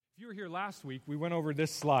were here last week, we went over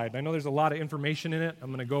this slide. I know there's a lot of information in it. I'm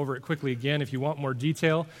going to go over it quickly again. If you want more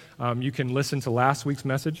detail, you can listen to last week's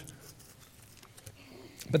message.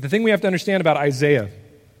 But the thing we have to understand about Isaiah,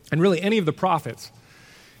 and really any of the prophets,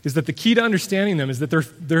 is that the key to understanding them is that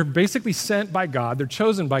they're basically sent by God, they're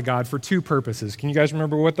chosen by God for two purposes. Can you guys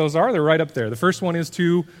remember what those are? They're right up there. The first one is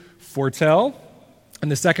to foretell, and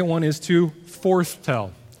the second one is to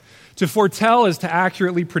forthtell. To foretell is to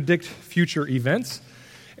accurately predict future events.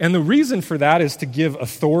 And the reason for that is to give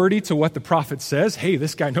authority to what the prophet says. Hey,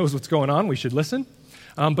 this guy knows what's going on, we should listen.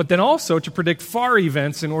 But then also to predict far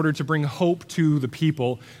events in order to bring hope to the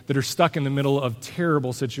people that are stuck in the middle of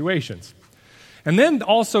terrible situations. And then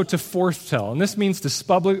also to forthtell, and this means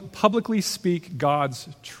to publicly speak God's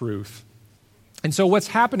truth. And so what's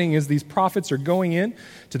happening is these prophets are going in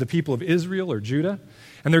to the people of Israel or Judah,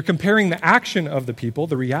 and they're comparing the action of the people,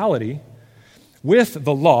 the reality, with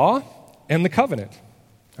the law and the covenant.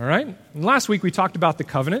 All right? And last week we talked about the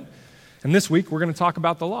covenant, and this week we're going to talk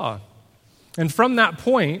about the law. And from that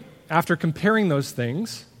point, after comparing those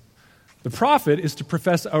things, the prophet is to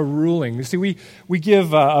profess a ruling. You see, we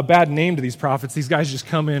give a bad name to these prophets. These guys just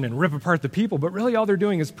come in and rip apart the people, but really all they're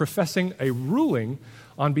doing is professing a ruling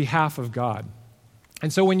on behalf of God.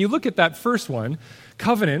 And so when you look at that first one,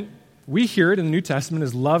 covenant, we hear it in the New Testament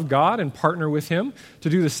as love God and partner with Him. To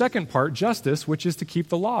do the second part, justice, which is to keep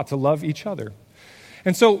the law, to love each other.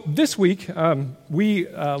 And so this week,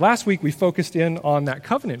 last week we focused in on that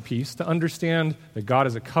covenant piece to understand that God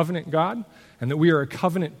is a covenant God and that we are a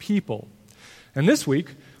covenant people. And this week,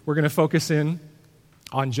 we're going to focus in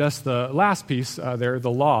on just the last piece there, the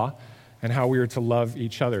law, and how we are to love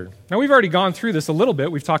each other. Now, we've already gone through this a little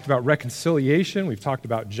bit. We've talked about reconciliation. We've talked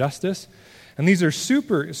about justice. And these are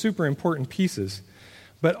super, super important pieces.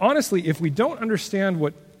 But honestly, if we don't understand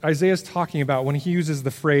what Isaiah's talking about when he uses the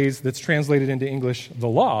phrase that's translated into English, the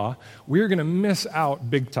law, we're going to miss out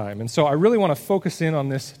big time. And so I really want to focus in on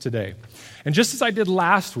this today. And just as I did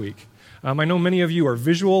last week, I know many of you are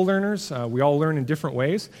visual learners. We all learn in different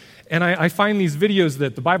ways. And I find these videos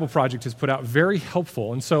that the Bible Project has put out very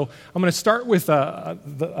helpful. And so I'm going to start with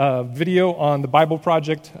a video on the Bible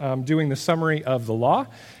Project doing the summary of the law.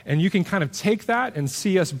 And you can kind of take that and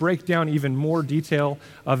see us break down even more detail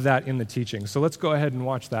of that in the teaching. So let's go ahead and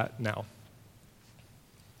watch that now.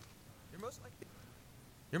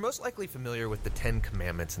 You're most likely familiar with the 10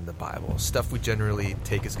 Commandments in the Bible, stuff we generally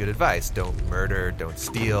take as good advice. Don't murder, don't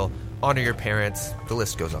steal, honor your parents, the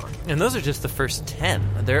list goes on. And those are just the first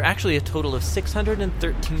 10. There are actually a total of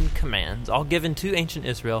 613 commands, all given to ancient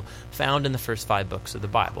Israel, found in the first 5 books of the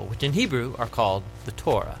Bible, which in Hebrew are called the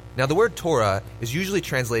Torah. Now, the word Torah is usually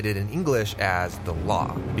translated in English as the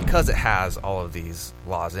law, because it has all of these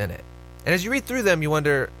laws in it. And as you read through them, you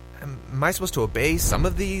wonder, am I supposed to obey some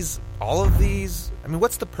of these, all of these? I mean,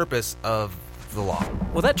 what's the purpose of the law?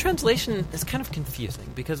 Well, that translation is kind of confusing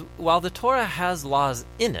because while the Torah has laws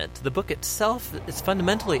in it, the book itself is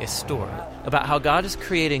fundamentally a story about how God is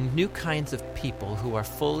creating new kinds of people who are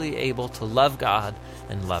fully able to love God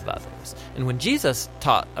and love others. And when Jesus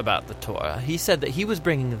taught about the Torah, he said that he was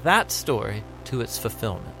bringing that story to its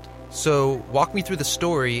fulfillment. So walk me through the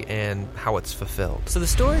story and how it's fulfilled. So the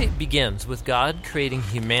story begins with God creating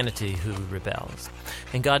humanity who rebels.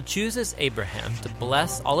 And God chooses Abraham to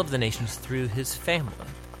bless all of the nations through his family,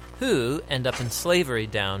 who end up in slavery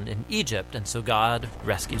down in Egypt, and so God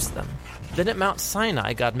rescues them. Then at Mount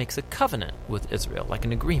Sinai, God makes a covenant with Israel, like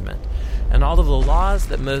an agreement. And all of the laws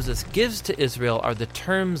that Moses gives to Israel are the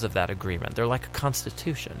terms of that agreement. They're like a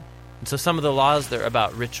constitution. And so some of the laws, they're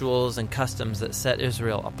about rituals and customs that set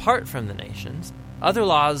Israel apart from the nations. Other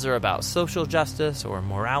laws are about social justice or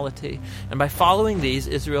morality. And by following these,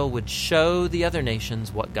 Israel would show the other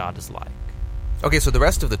nations what God is like. Okay, so the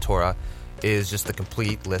rest of the Torah is just the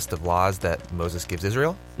complete list of laws that Moses gives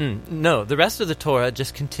Israel? No, the rest of the Torah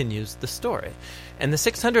just continues the story. And the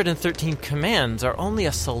 613 commands are only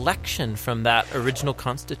a selection from that original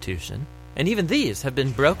constitution. And even these have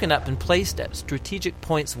been broken up and placed at strategic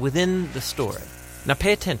points within the story. Now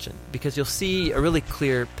pay attention, because you'll see a really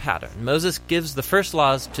clear pattern. Moses gives the first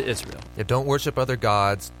laws to Israel. Yeah, don't worship other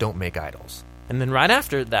gods, don't make idols. And then right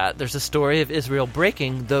after that, there's a story of Israel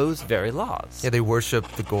breaking those very laws. Yeah, they worship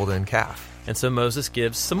the golden calf. And so Moses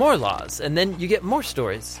gives some more laws, and then you get more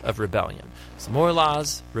stories of rebellion. Some more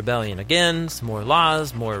laws, rebellion again, some more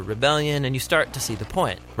laws, more rebellion, and you start to see the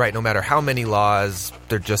point. Right, no matter how many laws,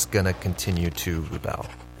 they're just going to continue to rebel.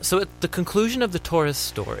 So at the conclusion of the Torah's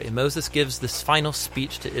story, Moses gives this final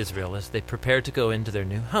speech to Israel as they prepare to go into their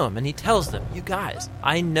new home. And he tells them, you guys,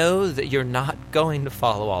 I know that you're not going to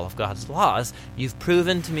follow all of God's laws. You've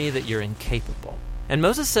proven to me that you're incapable. And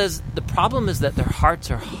Moses says the problem is that their hearts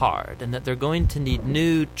are hard and that they're going to need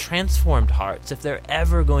new, transformed hearts if they're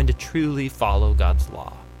ever going to truly follow God's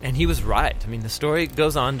law. And he was right. I mean, the story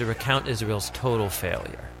goes on to recount Israel's total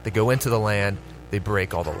failure. They go into the land, they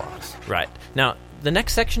break all the laws. Right. Now, the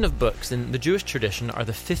next section of books in the Jewish tradition are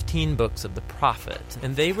the 15 books of the prophets,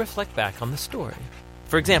 and they reflect back on the story.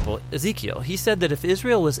 For example, Ezekiel, he said that if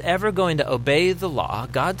Israel was ever going to obey the law,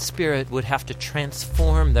 God's Spirit would have to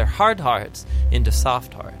transform their hard hearts into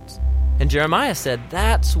soft hearts. And Jeremiah said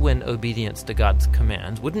that's when obedience to God's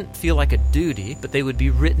commands wouldn't feel like a duty, but they would be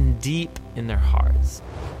written deep in their hearts.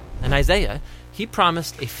 And Isaiah, he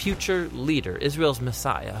promised a future leader, Israel's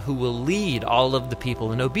Messiah, who will lead all of the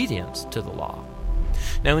people in obedience to the law.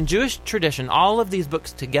 Now, in Jewish tradition, all of these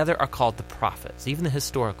books together are called the prophets, even the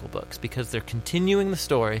historical books, because they're continuing the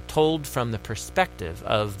story told from the perspective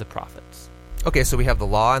of the prophets. Okay, so we have the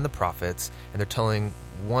law and the prophets, and they're telling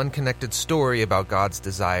one connected story about God's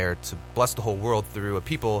desire to bless the whole world through a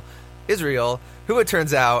people, Israel, who it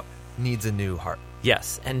turns out needs a new heart.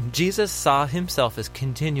 Yes, and Jesus saw himself as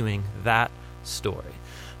continuing that story.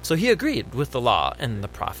 So he agreed with the law and the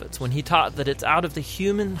prophets when he taught that it's out of the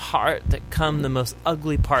human heart that come the most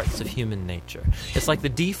ugly parts of human nature. It's like the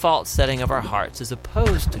default setting of our hearts is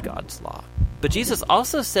opposed to God's law. But Jesus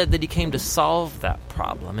also said that he came to solve that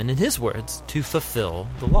problem, and in his words, to fulfill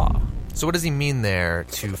the law. So what does he mean there,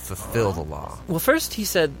 to fulfill the law? Well, first he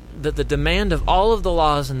said that the demand of all of the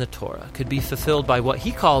laws in the Torah could be fulfilled by what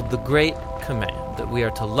he called the Great Command, that we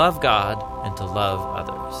are to love God and to love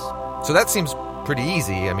others. So that seems pretty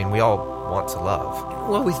easy. I mean, we all want to love.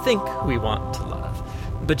 Well, we think we want to love.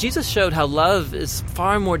 But Jesus showed how love is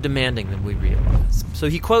far more demanding than we realize. So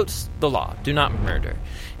he quotes the law, do not murder.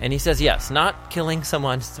 And he says, yes, not killing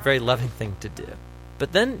someone is a very loving thing to do.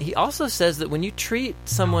 But then he also says that when you treat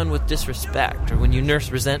someone with disrespect or when you nurse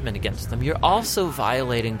resentment against them, you're also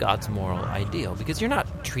violating God's moral ideal because you're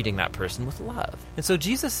not treating that person with love. And so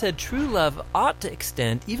Jesus said true love ought to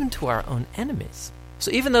extend even to our own enemies. So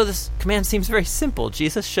even though this command seems very simple,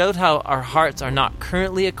 Jesus showed how our hearts are not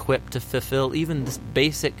currently equipped to fulfill even this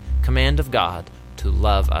basic command of God to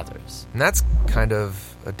love others. And that's kind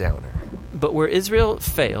of a downer. But where Israel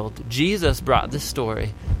failed, Jesus brought this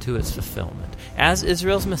story to its fulfillment. As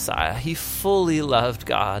Israel's Messiah, he fully loved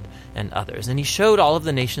God and others, and he showed all of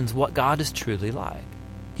the nations what God is truly like.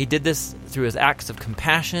 He did this through his acts of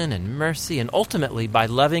compassion and mercy, and ultimately by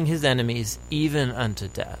loving his enemies even unto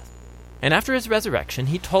death. And after his resurrection,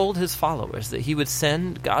 he told his followers that he would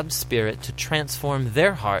send God's Spirit to transform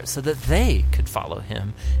their hearts so that they could follow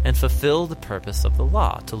him and fulfill the purpose of the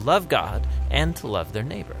law, to love God and to love their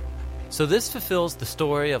neighbor. So this fulfills the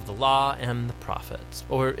story of the law and the prophets,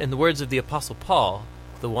 or in the words of the Apostle Paul,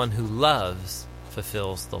 the one who loves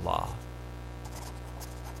fulfills the law.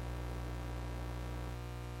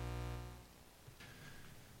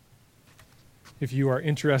 If you are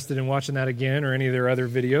interested in watching that again or any of their other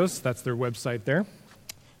videos, that's their website there.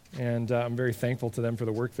 And I'm very thankful to them for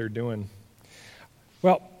the work they're doing.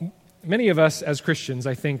 Well, many of us as Christians,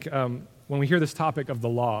 I think, when we hear this topic of the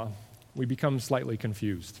law, we become slightly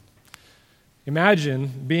confused. Imagine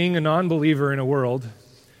being a non-believer in a world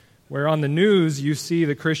where on the news you see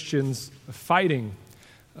the Christians fighting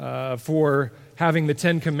for having the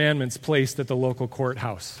Ten Commandments placed at the local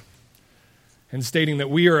courthouse and stating that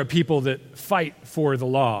we are a people that fight for the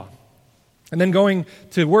law. And then going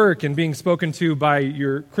to work and being spoken to by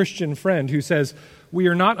your Christian friend who says, we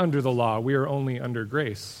are not under the law, we are only under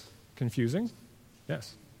grace. Confusing?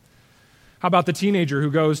 Yes. How about the teenager who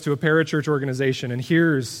goes to a parachurch organization and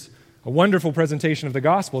hears a wonderful presentation of the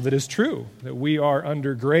gospel that is true, that we are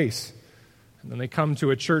under grace. And then they come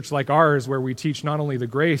to a church like ours where we teach not only the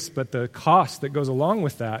grace, but the cost that goes along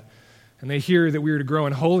with that. And they hear that we are to grow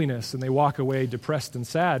in holiness, and they walk away depressed and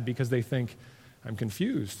sad because they think, I'm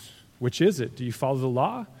confused. Which is it? Do you follow the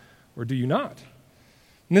law or do you not?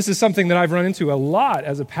 And this is something that I've run into a lot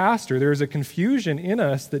as a pastor. There is a confusion in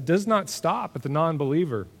us that does not stop at the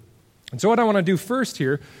non-believer. And so what I want to do first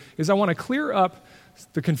here is I want to clear up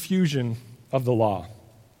the confusion of the law.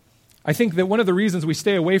 I think that one of the reasons we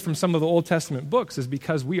stay away from some of the Old Testament books is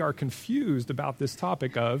because we are confused about this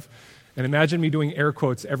topic of, and imagine me doing air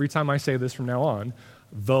quotes every time I say this from now on,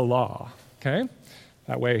 the law, okay?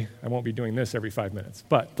 That way I won't be doing this every 5 minutes,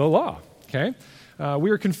 but the law, okay?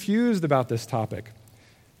 We are confused about this topic.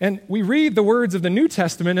 And we read the words of the New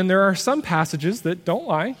Testament, and there are some passages that, don't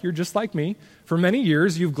lie, you're just like me. For many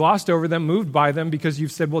years, you've glossed over them, moved by them, because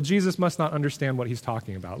you've said, well, Jesus must not understand what he's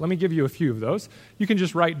talking about. Let me give you a few of those. You can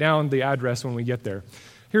just write down the address when we get there.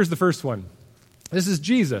 Here's the first one. This is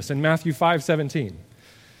Jesus in Matthew 5:17.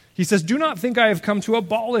 He says, "Do not think I have come to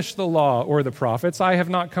abolish the law or the prophets. I have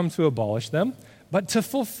not come to abolish them, but to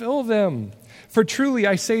fulfill them. For truly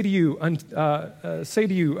I say to you,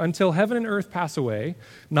 until heaven and earth pass away,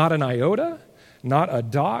 not an iota, not a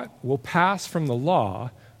dot will pass from the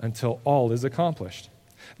law until all is accomplished.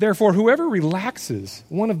 Therefore, whoever relaxes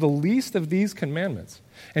one of the least of these commandments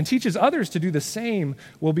and teaches others to do the same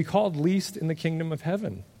will be called least in the kingdom of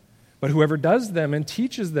heaven. But whoever does them and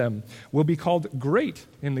teaches them will be called great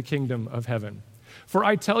in the kingdom of heaven. For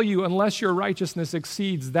I tell you, unless your righteousness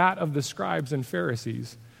exceeds that of the scribes and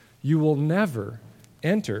Pharisees, you will never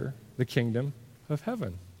enter the kingdom of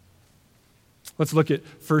heaven." Let's look at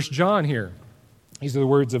 1 John here. These are the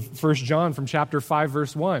words of 1 John from chapter 5,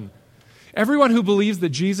 verse 1. "Everyone who believes that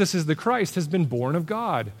Jesus is the Christ has been born of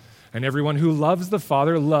God, and everyone who loves the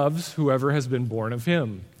Father loves whoever has been born of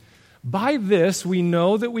him. By this we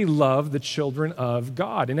know that we love the children of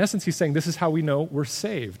God." In essence, he's saying this is how we know we're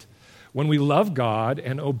saved, when we love God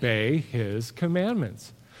and obey his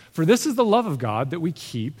commandments. "For this is the love of God, that we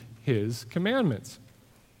keep his commandments.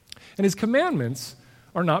 And his commandments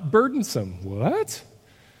are not burdensome." What?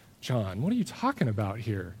 John, what are you talking about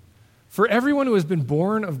here? "For everyone who has been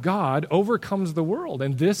born of God overcomes the world,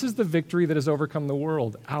 and this is the victory that has overcome the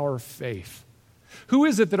world, our faith. Who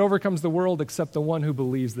is it that overcomes the world except the one who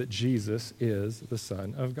believes that Jesus is the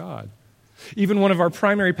Son of God?" Even one of our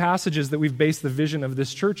primary passages that we've based the vision of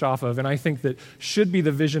this church off of, and I think that should be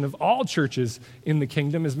the vision of all churches in the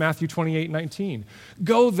kingdom, is Matthew 28:19.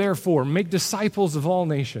 "Go therefore, make disciples of all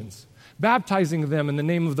nations, baptizing them in the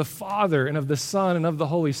name of the Father and of the Son and of the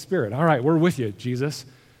Holy Spirit." All right, we're with you, Jesus.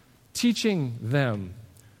 "Teaching them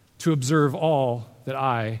to observe all that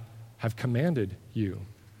I have commanded you."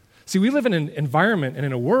 See, we live in an environment and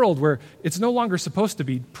in a world where it's no longer supposed to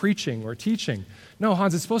be preaching or teaching. No,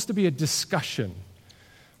 Hans, it's supposed to be a discussion.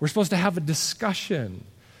 We're supposed to have a discussion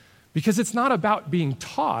because it's not about being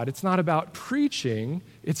taught. It's not about preaching.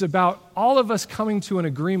 It's about all of us coming to an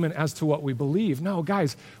agreement as to what we believe. No,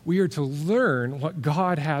 guys, we are to learn what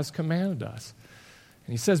God has commanded us.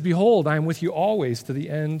 And he says, "Behold, I am with you always to the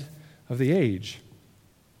end of the age."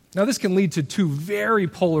 Now, this can lead to two very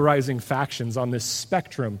polarizing factions on this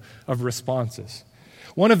spectrum of responses.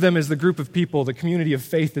 One of them is the group of people, the community of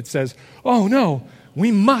faith that says, "Oh no,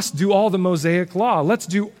 we must do all the Mosaic law. Let's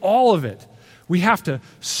do all of it. We have to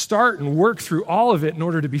start and work through all of it in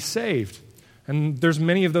order to be saved." And there's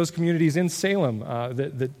many of those communities in Salem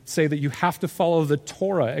that say that you have to follow the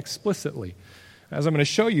Torah explicitly. As I'm going to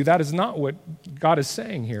show you, that is not what God is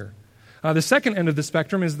saying here. The second end of the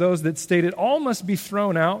spectrum is those that state it all must be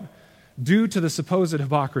thrown out due to the supposed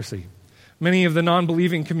hypocrisy. Many of the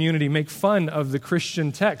non-believing community make fun of the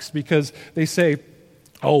Christian text because they say,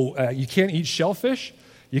 you can't eat shellfish,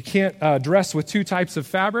 you can't dress with two types of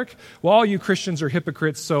fabric. Well, all you Christians are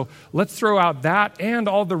hypocrites, so let's throw out that and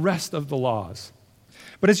all the rest of the laws.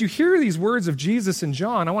 But as you hear these words of Jesus and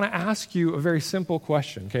John, I want to ask you a very simple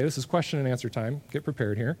question. Okay, this is question and answer time. Get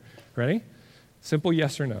prepared here. Ready? Simple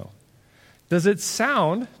yes or no. Does it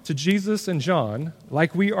sound to Jesus and John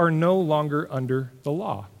like we are no longer under the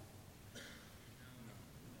law?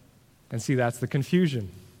 And see, that's the confusion.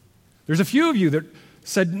 There's a few of you that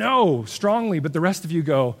said no strongly, but the rest of you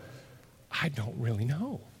go, "I don't really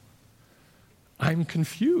know. I'm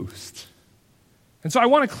confused." And so I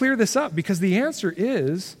want to clear this up because the answer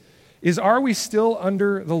is are we still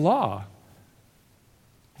under the law?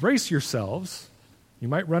 Brace yourselves. You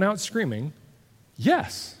might run out screaming.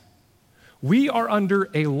 Yes. We are under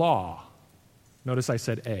a law. Notice I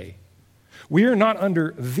said a. We are not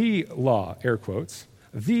under the law, air quotes,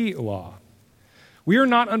 the law. We are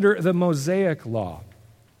not under the Mosaic law.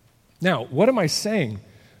 Now, what am I saying?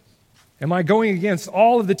 Am I going against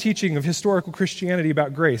all of the teaching of historical Christianity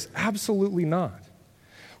about grace? Absolutely not.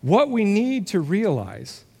 What we need to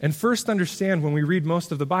realize and first understand when we read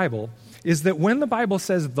most of the Bible is that when the Bible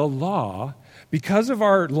says the law, because of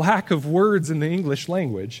our lack of words in the English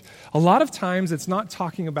language, a lot of times it's not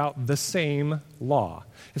talking about the same law.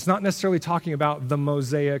 It's not necessarily talking about the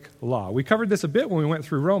Mosaic law. We covered this a bit when we went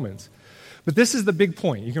through Romans. But this is the big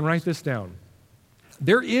point. You can write this down.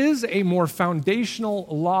 There is a more foundational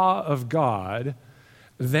law of God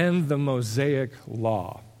than the Mosaic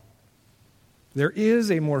law. There is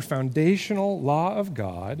a more foundational law of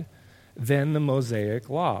God than the Mosaic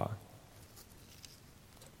law.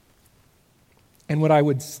 And what I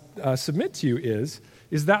would submit to you is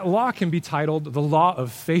that law can be titled the law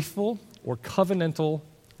of faithful or covenantal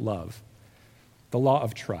love, the law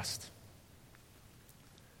of trust.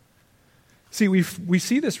 See, we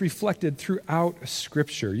see this reflected throughout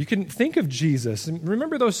Scripture. You can think of Jesus, and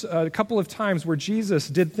remember those couple of times where Jesus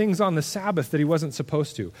did things on the Sabbath that he wasn't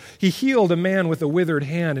supposed to. He healed a man with a withered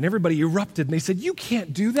hand, and everybody erupted, and they said, "You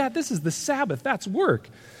can't do that. This is the Sabbath. That's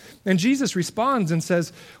work." And Jesus responds and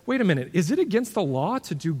says, "Wait a minute. Is it against the law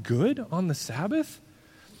to do good on the Sabbath?"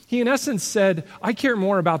 He, in essence, said, "I care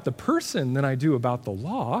more about the person than I do about the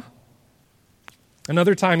law."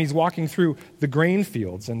 Another time, he's walking through the grain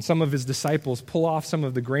fields, and some of his disciples pull off some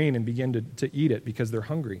of the grain and begin to eat it because they're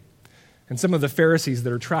hungry. And some of the Pharisees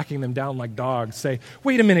that are tracking them down like dogs say,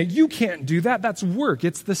 "Wait a minute, you can't do that. That's work.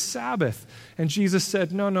 It's the Sabbath." And Jesus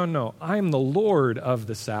said, No. I'm the Lord of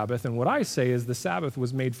the Sabbath, and what I say is the Sabbath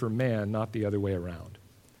was made for man, not the other way around.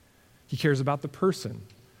 He cares about the person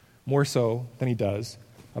more so than he does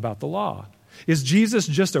about the law. Is Jesus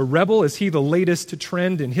just a rebel? Is he the latest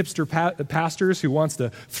trend in hipster pastors who wants to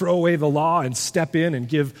throw away the law and step in and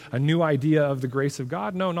give a new idea of the grace of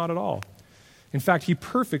God? No, not at all. In fact, he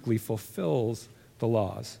perfectly fulfills the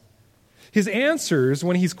laws. His answers,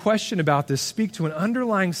 when he's questioned about this, speak to an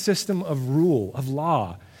underlying system of rule, of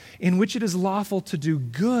law, in which it is lawful to do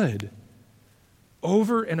good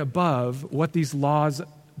over and above what these laws,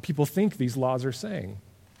 people think these laws are saying.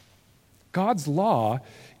 God's law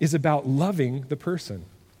is about loving the person.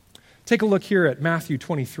 Take a look here at Matthew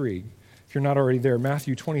 23. If you're not already there,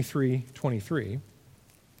 Matthew 23:23.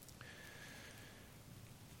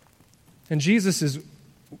 And Jesus is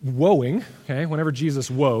woeing, okay? Whenever Jesus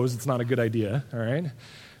woes, it's not a good idea, all right?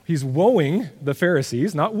 He's woeing the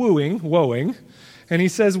Pharisees, not wooing, woeing. And he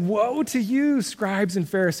says, "Woe to you, scribes and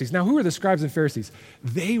Pharisees." Now, who are the scribes and Pharisees?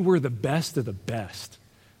 They were the best of the best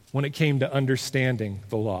when it came to understanding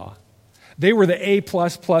the law. They were the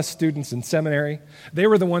A++ students in seminary. They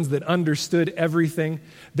were the ones that understood everything.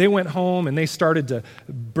 They went home and they started to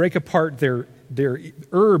break apart their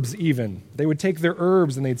herbs even. They would take their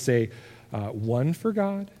herbs and they'd say, 1 for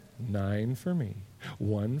God, 9 for me.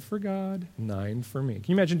 1 for God, 9 for me. Can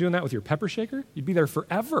you imagine doing that with your pepper shaker? You'd be there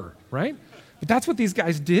forever, right? But that's what these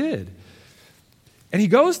guys did. And he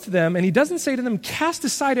goes to them and he doesn't say to them, "Cast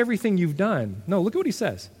aside everything you've done." No, look at what he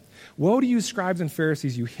says. "Woe to you, scribes and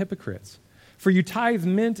Pharisees, you hypocrites! For you tithe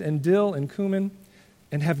mint and dill and cumin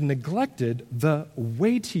and have neglected the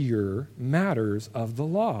weightier matters of the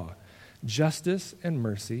law, justice and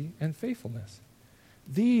mercy and faithfulness.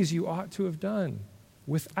 These you ought to have done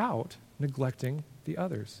without neglecting the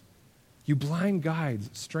others. You blind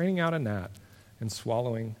guides, straining out a gnat and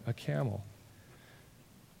swallowing a camel."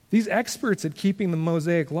 These experts at keeping the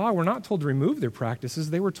Mosaic law were not told to remove their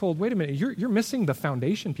practices. They were told, wait a minute, you're missing the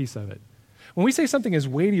foundation piece of it. When we say something is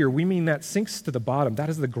weightier, we mean that sinks to the bottom. That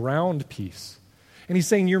is the ground piece. And he's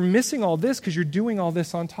saying you're missing all this because you're doing all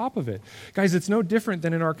this on top of it. Guys, it's no different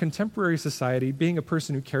than in our contemporary society, being a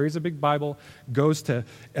person who carries a big Bible, goes to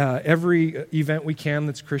every event we can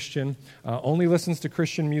that's Christian, only listens to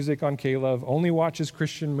Christian music on K-Love, only watches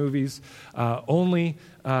Christian movies, only,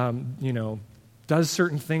 does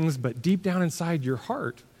certain things, but deep down inside your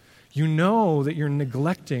heart, you know that you're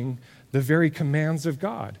neglecting the very commands of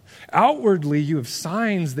God. Outwardly, you have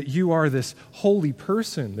signs that you are this holy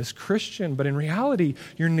person, this Christian, but in reality,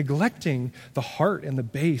 you're neglecting the heart and the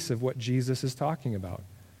base of what Jesus is talking about.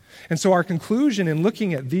 And so our conclusion in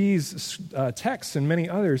looking at these texts and many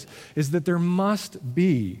others is that there must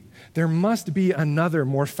be another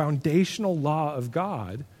more foundational law of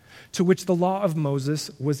God to which the law of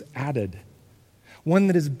Moses was added, one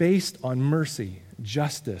that is based on mercy,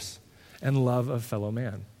 justice, and love of fellow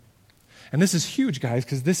man. And this is huge, guys,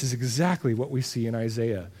 because this is exactly what we see in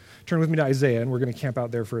Isaiah. Turn with me to Isaiah, and we're going to camp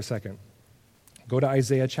out there for a second. Go to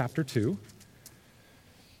Isaiah chapter 2.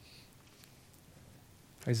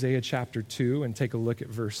 Isaiah chapter 2, and take a look at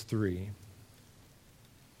verse 3.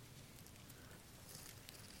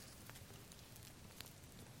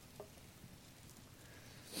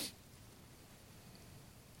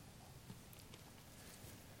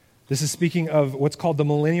 This is speaking of what's called the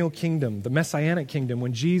millennial kingdom, the messianic kingdom,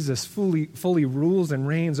 when Jesus fully rules and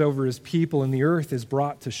reigns over his people and the earth is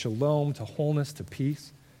brought to shalom, to wholeness, to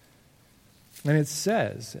peace. And it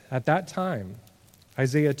says, at that time,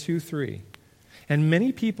 Isaiah 2:3, "And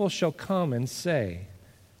many people shall come and say,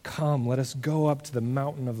 'Come, let us go up to the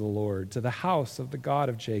mountain of the Lord, to the house of the God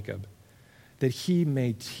of Jacob, that he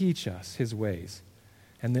may teach us his ways,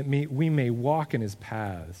 and that we may walk in his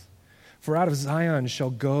paths. For out of Zion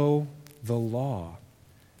shall go the law,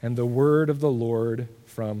 and the word of the Lord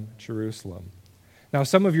from Jerusalem.' Now,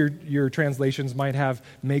 some of your translations might have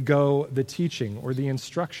may go the teaching or the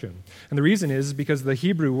instruction. And the reason is because the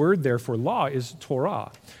Hebrew word there for law is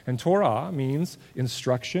Torah. And Torah means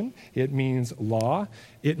instruction. It means law.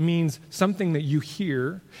 It means something that you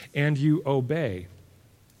hear and you obey.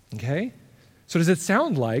 Okay? So does it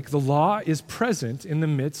sound like the law is present in the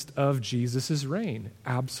midst of Jesus' reign?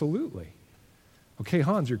 Absolutely. Okay,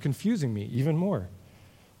 Hans, you're confusing me even more.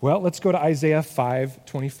 Well, let's go to Isaiah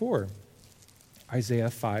 5:24. Isaiah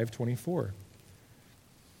 5:24.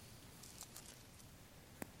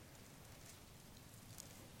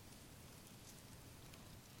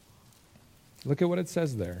 Look at what it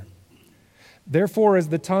says there. Therefore, as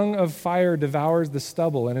the tongue of fire devours the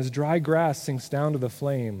stubble, and as dry grass sinks down to the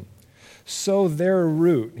flame, so their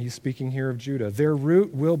root, he's speaking here of Judah, their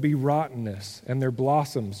root will be rottenness, and their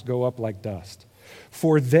blossoms go up like dust.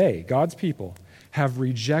 For they, God's people, have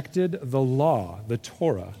rejected the law, the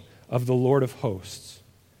Torah, of the Lord of hosts,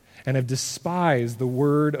 and have despised the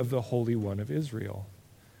word of the Holy One of Israel.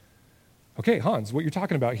 Okay, Hans, what you're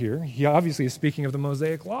talking about here, he obviously is speaking of the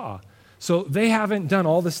Mosaic Law. So they haven't done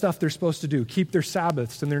all the stuff they're supposed to do, keep their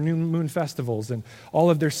Sabbaths and their new moon festivals and all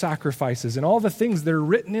of their sacrifices and all the things that are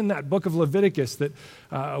written in that book of Leviticus that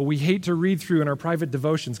we hate to read through in our private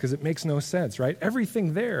devotions because it makes no sense, right?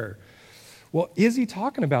 Everything there. Well, is he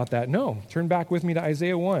talking about that? No. Turn back with me to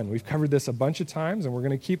Isaiah 1. We've covered this a bunch of times, and we're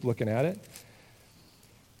going to keep looking at it.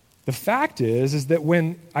 The fact is that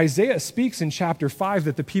when Isaiah speaks in chapter 5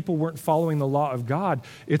 that the people weren't following the law of God,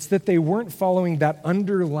 it's that they weren't following that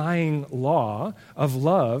underlying law of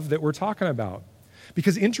love that we're talking about.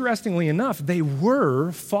 Because interestingly enough, they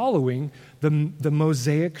were following the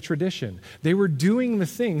Mosaic tradition. They were doing the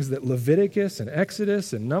things that Leviticus and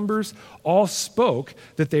Exodus and Numbers all spoke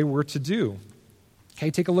that they were to do. Okay,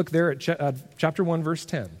 take a look there at chapter 1, verse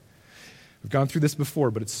 10. We've gone through this before,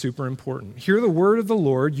 but it's super important. Hear the word of the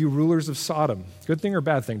Lord, you rulers of Sodom. Good thing or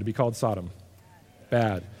bad thing to be called Sodom?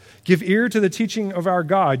 Bad. Give ear to the teaching of our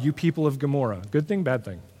God, you people of Gomorrah. Good thing, bad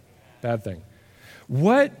thing? Bad thing.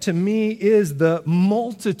 What to me is the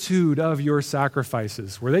multitude of your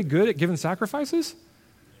sacrifices? Were they good at giving sacrifices?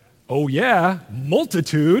 Oh yeah,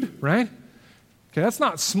 multitude, right? Okay, that's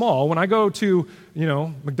not small. When I go to,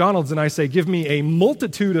 McDonald's and I say, give me a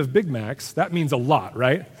multitude of Big Macs, that means a lot,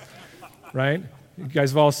 right? Right? You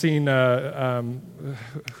guys have all seen,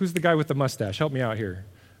 who's the guy with the mustache? Help me out here.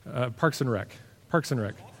 Parks and Rec.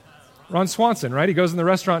 Ron Swanson, right? He goes in the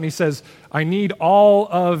restaurant and he says, I need all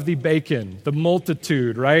of the bacon, the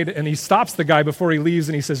multitude, right? And he stops the guy before he leaves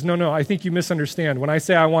and he says, no, I think you misunderstand. When I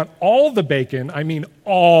say I want all the bacon, I mean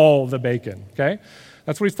all the bacon, okay?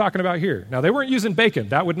 That's what he's talking about here. Now, they weren't using bacon.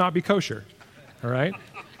 That would not be kosher, all right?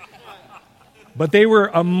 But they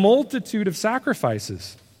were a multitude of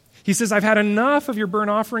sacrifices. He says, I've had enough of your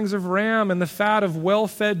burnt offerings of ram and the fat of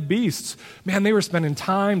well-fed beasts. Man, they were spending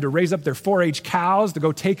time to raise up their 4-H cows to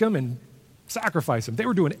go take them and sacrifice them. They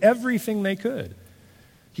were doing everything they could.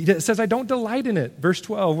 He says, I don't delight in it. Verse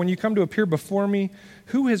 12, when you come to appear before me,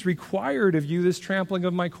 who has required of you this trampling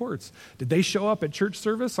of my courts? Did they show up at church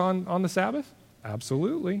service on the Sabbath?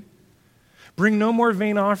 Absolutely. Bring no more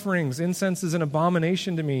vain offerings. Incense is an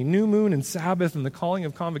abomination to me. New moon and Sabbath and the calling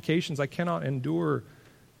of convocations I cannot endure.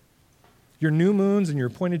 Your new moons and your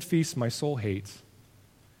appointed feasts my soul hates.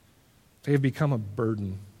 They have become a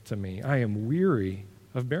burden to me. I am weary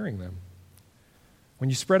of bearing them. When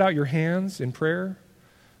you spread out your hands in prayer,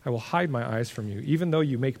 I will hide my eyes from you, even though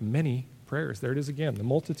you make many prayers. There it is again, the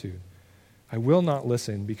multitude. I will not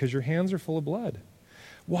listen because your hands are full of blood.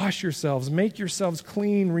 Wash yourselves, make yourselves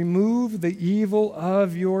clean, remove the evil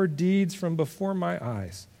of your deeds from before my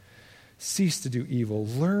eyes. Cease to do evil,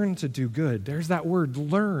 learn to do good. There's that word,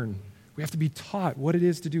 learn. We have to be taught what it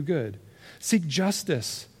is to do good. Seek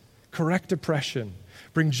justice, correct oppression,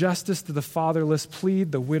 bring justice to the fatherless,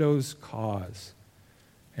 plead the widow's cause.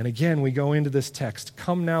 And again, we go into this text.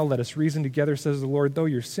 Come now, let us reason together, says the Lord. Though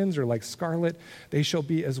your sins are like scarlet, they shall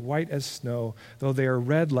be as white as snow. Though they are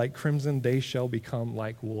red like crimson, they shall become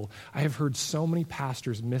like wool. I have heard so many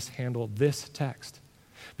pastors mishandle this text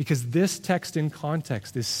because this text in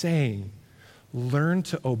context is saying, learn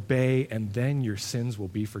to obey, and then your sins will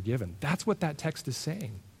be forgiven. That's what that text is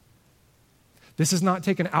saying. This is not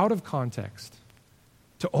taken out of context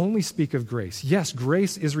to only speak of grace. Yes,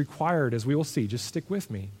 grace is required, as we will see, just stick with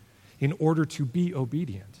me, in order to be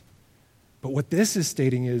obedient. But what this is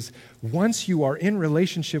stating is, once you are in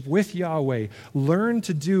relationship with Yahweh, learn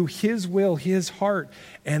to do His will, His heart,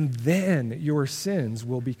 and then your sins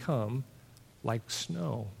will become like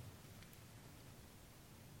snow.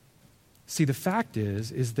 See, the fact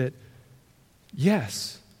is that,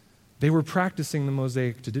 yes, They were practicing the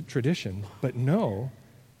Mosaic tradition, but no,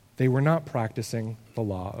 they were not practicing the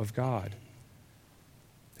law of God.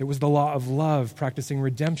 It was the law of love, practicing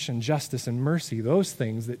redemption, justice, and mercy, those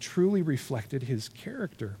things that truly reflected his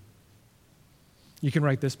character. You can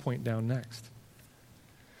write this point down next.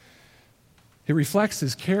 It reflects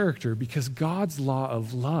his character because God's law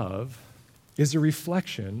of love is a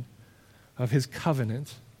reflection of his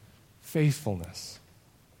covenant faithfulness.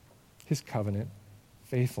 His covenant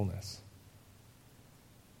faithfulness.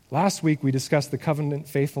 Last week we discussed the covenant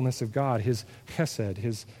faithfulness of God, his chesed,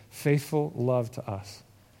 his faithful love to us.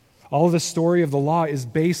 All of the story of the law is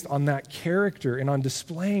based on that character and on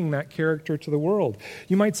displaying that character to the world.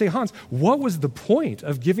 You might say, Hans, what was the point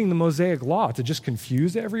of giving the Mosaic law? To just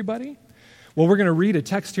confuse everybody? Well, we're going to read a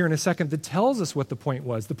text here in a second that tells us what the point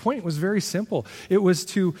was. The point was very simple. It was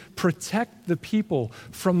to protect the people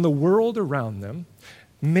from the world around them,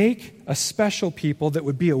 make a special people that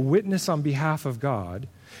would be a witness on behalf of God,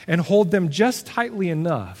 and hold them just tightly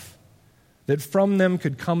enough that from them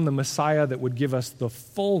could come the Messiah that would give us the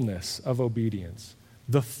fullness of obedience,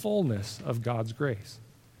 the fullness of God's grace.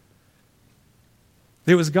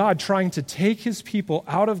 It was God trying to take his people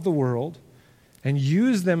out of the world and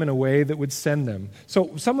use them in a way that would send them.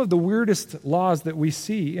 So some of the weirdest laws that we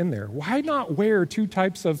see in there. Why not wear two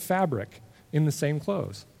types of fabric in the same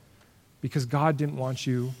clothes? Because God didn't want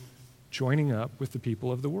you joining up with the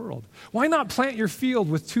people of the world. Why not plant your field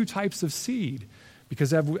with two types of seed?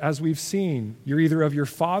 Because as we've seen, you're either of your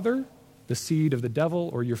father, the seed of the devil,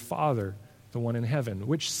 or your father, the one in heaven.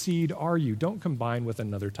 Which seed are you? Don't combine with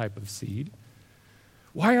another type of seed.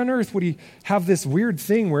 Why on earth would he have this weird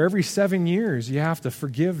thing where every 7 years you have to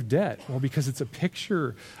forgive debt? Well, because it's a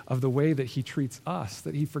picture of the way that he treats us,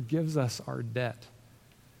 that he forgives us our debt.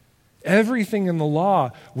 Everything in the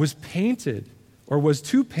law was painted, or was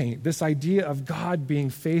to paint, this idea of God being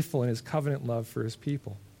faithful in his covenant love for his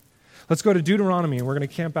people. Let's go to Deuteronomy, and we're going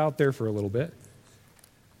to camp out there for a little bit.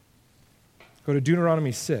 Go to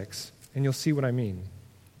Deuteronomy 6, and you'll see what I mean.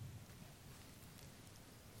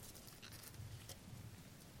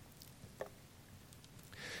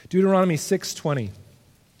 Deuteronomy 6:20.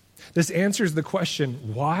 This answers the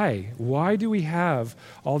question, why? Why do we have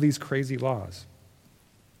all these crazy laws?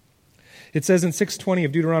 It says in 6:20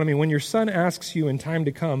 of Deuteronomy, when your son asks you in time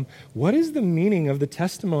to come, what is the meaning of the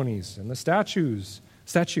testimonies and the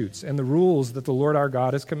statutes and the rules that the Lord our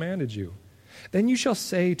God has commanded you? Then you shall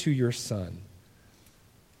say to your son.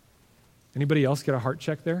 Anybody else get a heart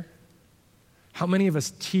check there? How many of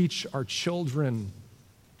us teach our children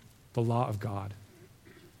the law of God?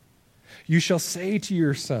 You shall say to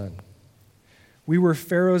your son, we were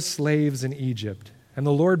Pharaoh's slaves in Egypt, and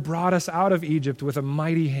the Lord brought us out of Egypt with a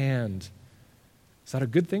mighty hand. Is that a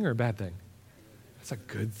good thing or a bad thing? That's a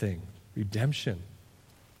good thing. Redemption,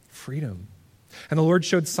 freedom. And the Lord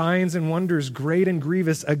showed signs and wonders great and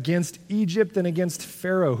grievous against Egypt and against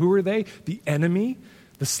Pharaoh. Who are they? The enemy,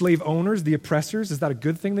 the slave owners, the oppressors. Is that a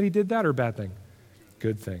good thing that he did that or a bad thing?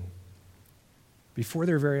 Good thing. Before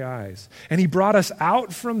their very eyes. And he brought us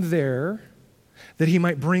out from there that he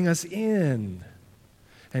might bring us in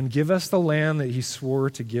and give us the land that he swore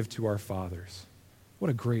to give to our fathers.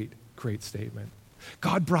 What a great, great statement.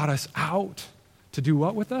 God brought us out to do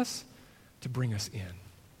what with us? To bring us in.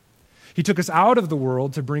 He took us out of the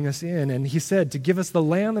world to bring us in, and he said to give us the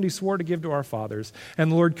land that he swore to give to our fathers.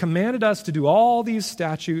 And the Lord commanded us to do all these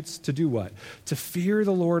statutes to do what? To fear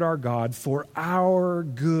the Lord our God for our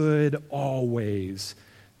good always,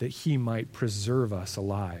 that he might preserve us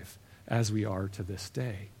alive as we are to this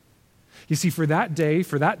day. You see, for that day,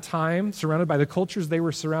 for that time, surrounded by the cultures they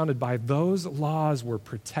were surrounded by, those laws were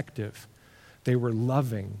protective. They were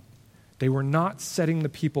loving. They were not setting the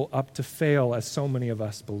people up to fail, as so many of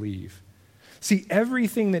us believe. See,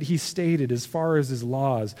 everything that he stated as far as his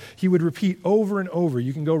laws, he would repeat over and over.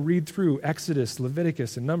 You can go read through Exodus,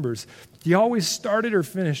 Leviticus, and Numbers. He always started or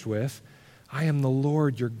finished with, I am the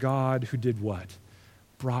Lord your God who did what?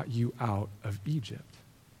 Brought you out of Egypt.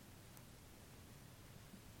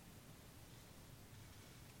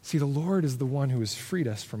 See, the Lord is the one who has freed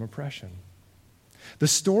us from oppression. The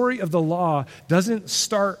story of the law doesn't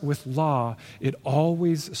start with law. It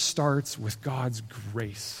always starts with God's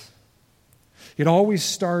grace. It always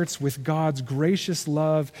starts with God's gracious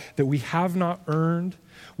love that we have not earned.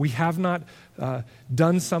 We have not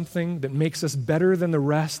done something that makes us better than the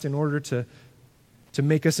rest in order to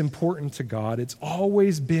make us important to God. It's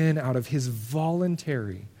always been out of his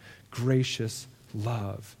voluntary, gracious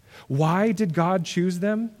love. Why did God choose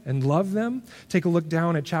them and love them? Take a look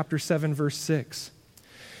down at chapter 7, verse 6.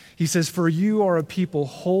 He says, for you are a people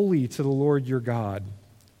holy to the Lord your God.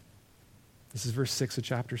 This is verse 6 of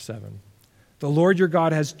chapter 7. The Lord your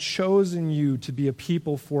God has chosen you to be a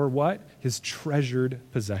people for what? His treasured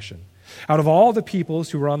possession. Out of all the peoples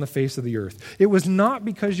who were on the face of the earth. It was not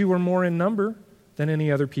because you were more in number than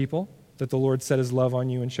any other people that the Lord set his love on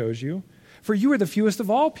you and chose you. For you are the fewest of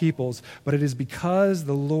all peoples, but it is because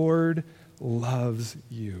the Lord loves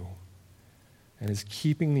you and is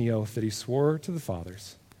keeping the oath that he swore to the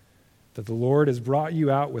fathers, that the Lord has brought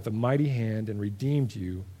you out with a mighty hand and redeemed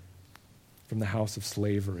you from the house of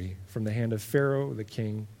slavery, from the hand of Pharaoh, the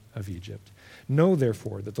king of Egypt. Know,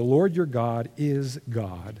 therefore, that the Lord your God is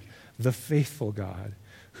God, the faithful God,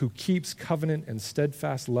 who keeps covenant and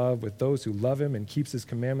steadfast love with those who love him and keeps his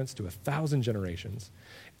commandments to 1,000 generations,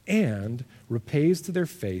 and repays to their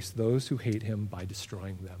face those who hate him by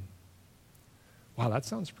destroying them. Wow, that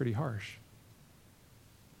sounds pretty harsh.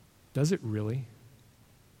 Does it really?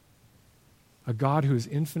 A God who is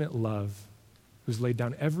infinite love, who's laid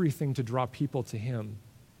down everything to draw people to him.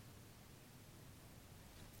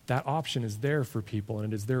 That option is there for people,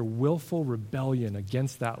 and it is their willful rebellion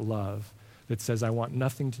against that love that says, I want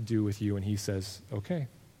nothing to do with you, and he says, okay.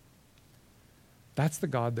 That's the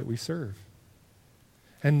God that we serve.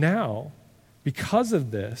 And now, because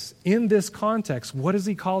of this, in this context, what does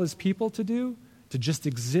he call his people to do? To just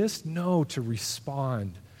exist? No, to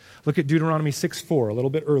respond. Look at Deuteronomy 6:4, a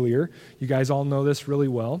little bit earlier. You guys all know this really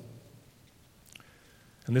well.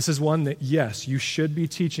 And this is one that, yes, you should be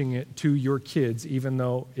teaching it to your kids, even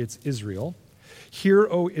though it's Israel. Hear,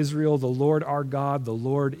 O Israel, the Lord our God, the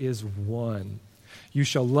Lord is one. You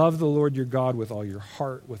shall love the Lord your God with all your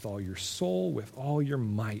heart, with all your soul, with all your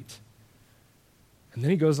might. And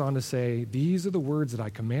then he goes on to say, these are the words that I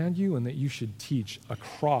command you and that you should teach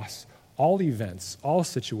across all events, all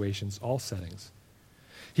situations, all settings.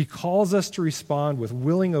 He calls us to respond with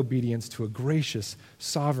willing obedience to a gracious,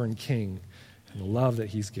 sovereign king and the love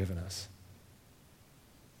that he's given us.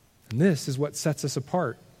 And this is what sets us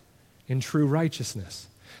apart in true righteousness.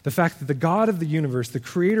 The fact that the God of the universe, the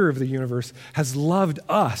creator of the universe, has loved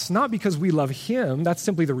us, not because we love him, that's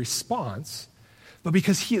simply the response, but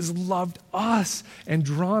because he has loved us and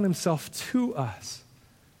drawn himself to us.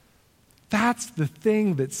 That's the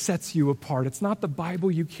thing that sets you apart. It's not the Bible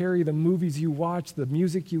you carry, the movies you watch, the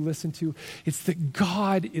music you listen to. It's that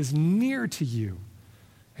God is near to you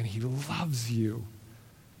and he loves you.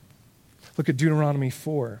 Look at Deuteronomy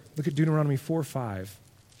 4. Look at Deuteronomy 4:5.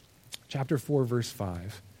 Chapter 4, verse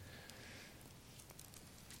 5.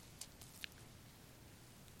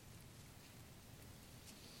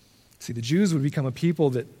 See, the Jews would become a people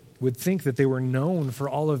that would think that they were known for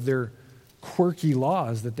all of their quirky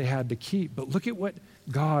laws that they had to keep. But look at what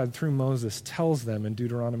God, through Moses, tells them in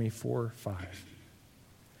Deuteronomy 4:5.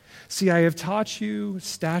 See, I have taught you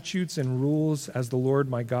statutes and rules as the Lord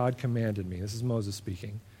my God commanded me. This is Moses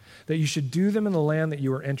speaking. That you should do them in the land that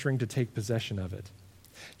you are entering to take possession of it.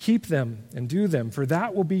 Keep them and do them, for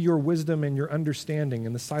that will be your wisdom and your understanding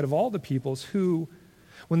in the sight of all the peoples who,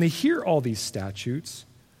 when they hear all these statutes,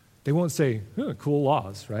 they won't say, cool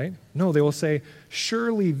laws, right? No, they will say,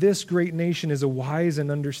 surely this great nation is a wise and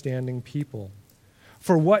understanding people.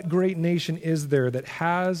 For what great nation is there that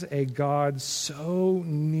has a God so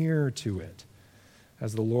near to it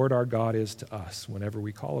as the Lord our God is to us whenever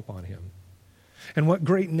we call upon him? And what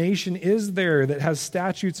great nation is there that has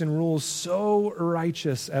statutes and rules so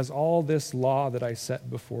righteous as all this law that I set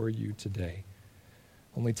before you today?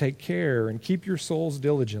 Only take care and keep your souls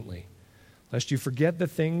diligently, lest you forget the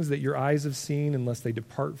things that your eyes have seen, unless they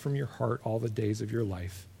depart from your heart all the days of your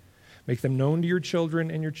life. Make them known to your children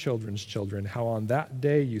and your children's children, how on that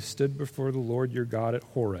day you stood before the Lord your God at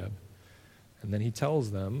Horeb. And then he tells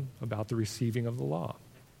them about the receiving of the law.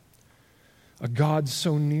 A God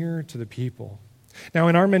so near to the people. Now,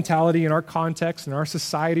 in our mentality, in our context, in our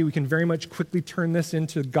society, we can very much quickly turn this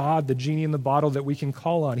into God, the genie in the bottle that we can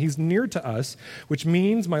call on. He's near to us, which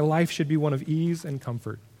means my life should be one of ease and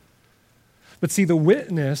comfort. But see, the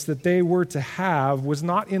witness that they were to have was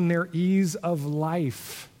not in their ease of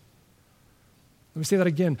life. Let me say that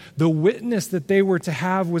again. The witness that they were to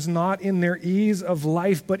have was not in their ease of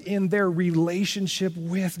life, but in their relationship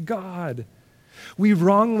with God. We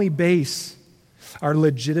wrongly base our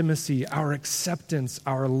legitimacy, our acceptance,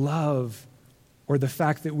 our love, or the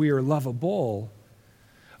fact that we are lovable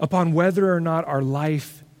upon whether or not our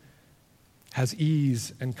life has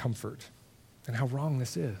ease and comfort, and how wrong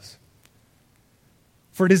this is.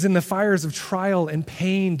 For it is in the fires of trial and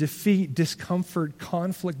pain, defeat, discomfort,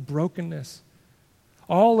 conflict, brokenness,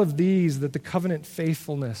 all of these that the covenant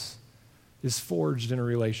faithfulness is forged in a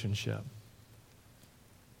relationship.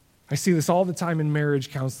 I see this all the time in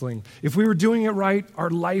marriage counseling. If we were doing it right, our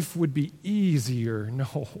life would be easier.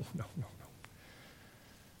 No.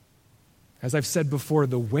 As I've said before,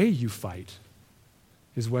 the way you fight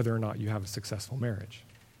is whether or not you have a successful marriage.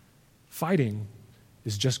 Fighting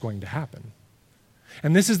is just going to happen.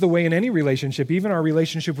 And this is the way in any relationship, even our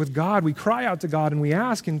relationship with God. We cry out to God and we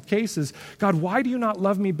ask in cases, God, why do you not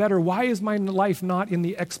love me better? Why is my life not in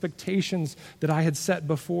the expectations that I had set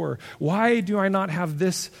before? Why do I not have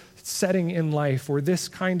this setting in life or this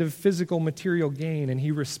kind of physical material gain? And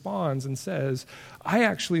he responds and says, I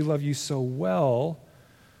actually love you so well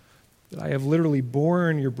that I have literally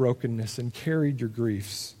borne your brokenness and carried your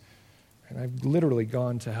griefs. And I've literally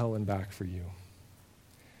gone to hell and back for you.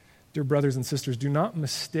 Dear brothers and sisters, do not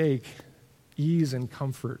mistake ease and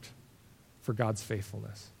comfort for God's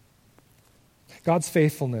faithfulness. God's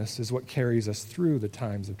faithfulness is what carries us through the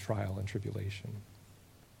times of trial and tribulation.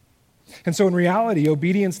 And so in reality,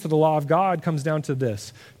 obedience to the law of God comes down to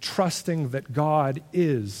this: trusting that God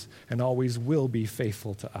is and always will be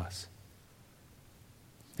faithful to us,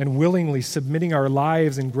 and willingly submitting our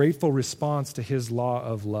lives in grateful response to his law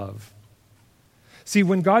of love. See,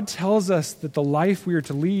 when God tells us that the life we are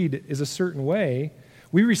to lead is a certain way,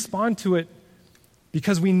 we respond to it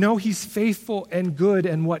because we know he's faithful and good,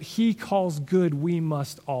 and what he calls good, we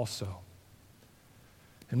must also.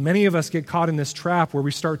 And many of us get caught in this trap where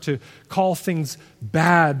we start to call things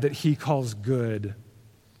bad that he calls good.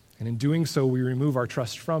 And in doing so, we remove our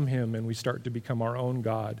trust from him and we start to become our own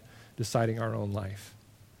God, deciding our own life.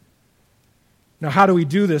 Now, how do we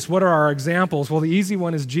do this? What are our examples? Well, the easy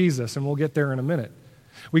one is Jesus, and we'll get there in a minute.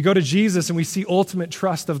 We go to Jesus and we see ultimate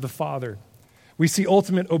trust of the Father. We see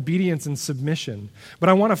ultimate obedience and submission. But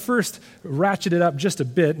I want to first ratchet it up just a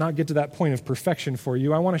bit, not get to that point of perfection for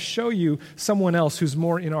you. I want to show you someone else who's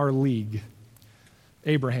more in our league.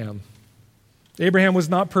 Abraham. Abraham was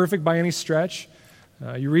not perfect by any stretch.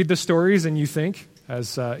 You read the stories and you think,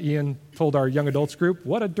 as Ian told our young adults group,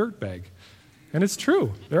 what a dirtbag. And it's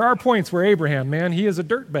true. There are points where Abraham, man, he is a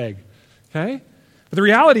dirtbag. Okay? But the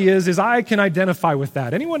reality is I can identify with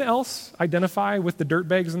that. Anyone else identify with the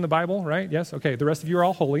dirtbags in the Bible, right? Yes? Okay. The rest of you are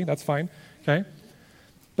all holy. That's fine. Okay?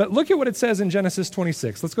 But look at what it says in Genesis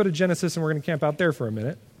 26. Let's go to Genesis, and we're going to camp out there for a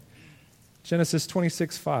minute. Genesis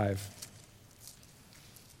 26:5.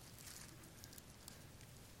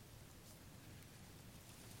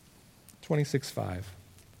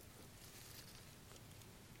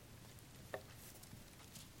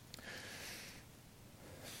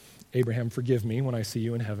 Abraham, forgive me when I see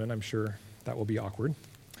you in heaven. I'm sure that will be awkward.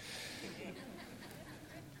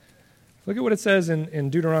 Look at what it says in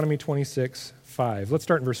Deuteronomy 26:5. Let's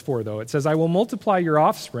start in verse 4, though. It says, I will multiply your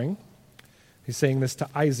offspring. He's saying this to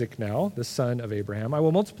Isaac now, the son of Abraham. I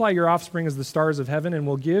will multiply your offspring as the stars of heaven and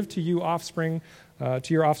will give to you offspring, to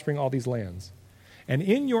your offspring all these lands. And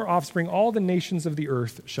in your offspring all the nations of the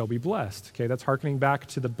earth shall be blessed. Okay, that's hearkening back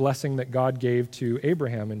to the blessing that God gave to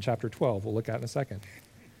Abraham in chapter 12. We'll look at in a second.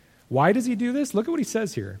 Why does he do this? Look at what he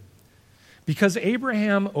says here. Because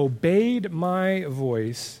Abraham obeyed my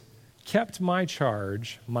voice, kept my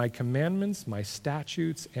charge, my commandments, my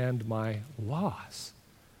statutes, and my laws.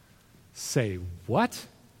 Say what?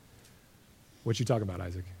 What you talking about,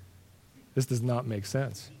 Isaac? This does not make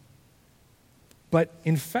sense. But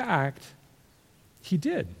in fact, he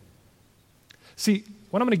did. See,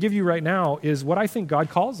 what I'm going to give you right now is what I think God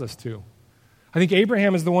calls us to. I think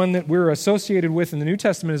Abraham is the one that we're associated with in the New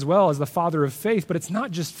Testament as well as the father of faith, but it's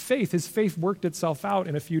not just faith. His faith worked itself out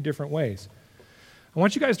in a few different ways. I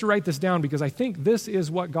want you guys to write this down because I think this is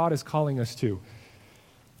what God is calling us to.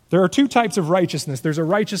 There are two types of righteousness. There's a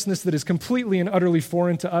righteousness that is completely and utterly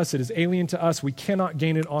foreign to us. It is alien to us. We cannot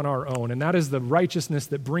gain it on our own, and that is the righteousness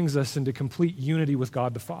that brings us into complete unity with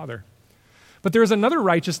God the Father. But there's another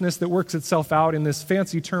righteousness that works itself out in this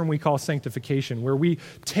fancy term we call sanctification, where we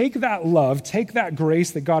take that love, take that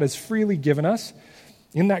grace that God has freely given us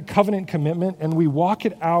in that covenant commitment, and we walk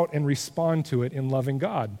it out and respond to it in loving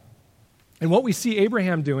God. And what we see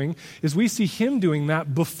Abraham doing is we see him doing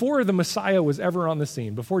that before the Messiah was ever on the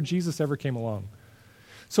scene, before Jesus ever came along.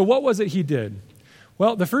 So what was it he did?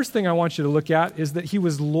 Well, the first thing I want you to look at is that he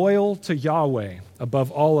was loyal to Yahweh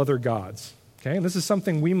above all other gods. Okay, and this is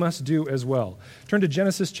something we must do as well. Turn to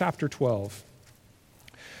Genesis chapter 12.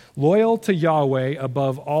 Loyal to Yahweh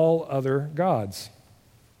above all other gods.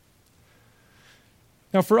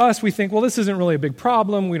 Now, for us, we think, well, this isn't really a big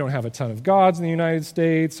problem. We don't have a ton of gods in the United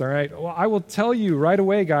States, all right? Well, I will tell you right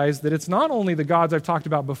away, guys, that it's not only the gods I've talked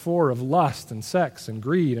about before of lust and sex and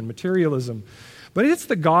greed and materialism, but it's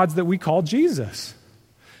the gods that we call Jesus.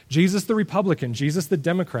 Jesus the Republican, Jesus the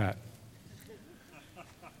Democrat.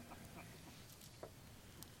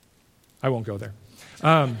 I won't go there.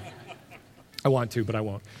 I want to, but I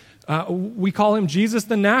won't. We call him Jesus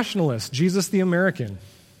the nationalist, Jesus the American.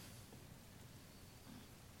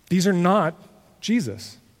 These are not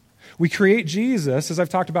Jesus. We create Jesus, as I've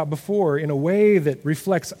talked about before, in a way that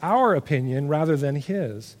reflects our opinion rather than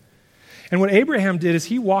his. And what Abraham did is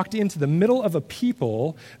he walked into the middle of a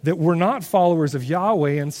people that were not followers of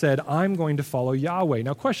Yahweh and said, I'm going to follow Yahweh.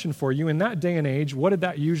 Now, question for you, in that day and age, what did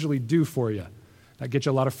that usually do for you? That get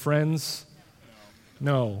you a lot of friends?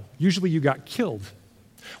 No. Usually you got killed.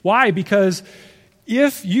 Why? Because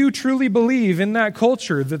if you truly believe in that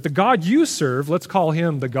culture that the God you serve, let's call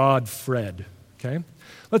him the God Fred, okay?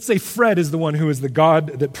 Let's say Fred is the one who is the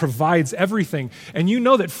God that provides everything. And you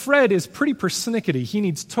know that Fred is pretty persnickety. He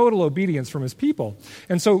needs total obedience from his people.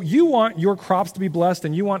 And so you want your crops to be blessed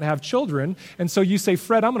and you want to have children. And so you say,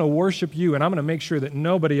 Fred, I'm going to worship you and I'm going to make sure that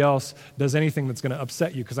nobody else does anything that's going to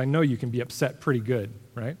upset you because I know you can be upset pretty good,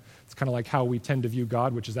 right? It's kind of like how we tend to view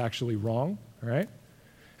God, which is actually wrong, right?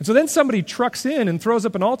 And so then somebody trucks in and throws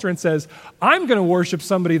up an altar and says, I'm going to worship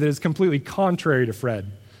somebody that is completely contrary to Fred.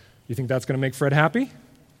 You think that's going to make Fred happy?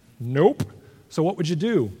 Nope. So what would you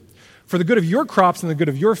do? For the good of your crops and the good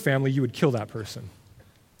of your family, you would kill that person.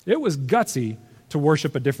 It was gutsy to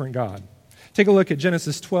worship a different God. Take a look at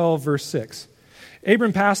Genesis 12, verse 6.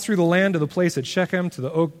 Abram passed through the land to the place at Shechem, to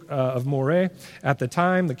the oak of Moreh. At the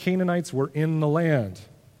time, the Canaanites were in the land.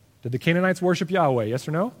 Did the Canaanites worship Yahweh? Yes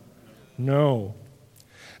or no? No.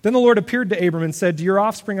 Then the Lord appeared to Abram and said, to your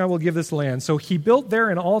offspring I will give this land. So he built there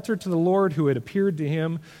an altar to the Lord who had appeared to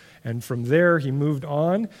him. And from there, he moved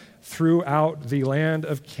on throughout the land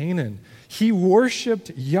of Canaan. He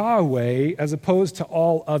worshiped Yahweh as opposed to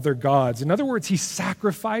all other gods. In other words, he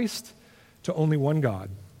sacrificed to only one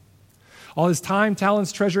God. All his time,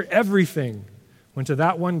 talents, treasure, everything went to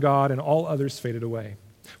that one God, and all others faded away.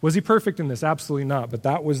 Was he perfect in this? Absolutely not, but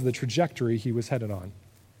that was the trajectory he was headed on.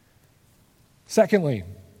 Secondly,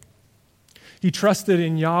 he trusted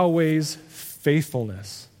in Yahweh's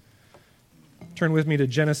faithfulness. Turn with me to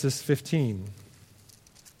Genesis 15.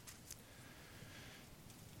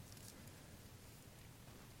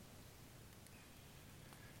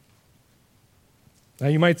 Now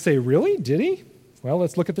you might say, really? Did he? Well,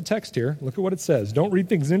 let's look at the text here. Look at what it says. Don't read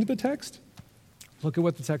things into the text. Look at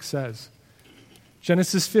what the text says.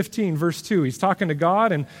 Genesis 15, verse 2. He's talking to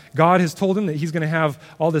God, and God has told him that he's going to have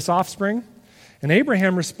all this offspring. And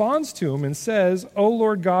Abraham responds to him and says, O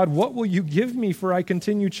Lord God, what will you give me for I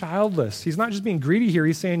continue childless? He's not just being greedy here.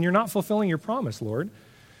 He's saying, you're not fulfilling your promise, Lord.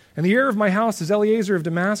 And the heir of my house is Eliezer of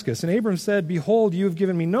Damascus. And Abram said, behold, you have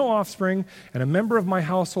given me no offspring, and a member of my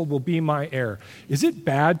household will be my heir. Is it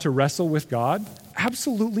bad to wrestle with God?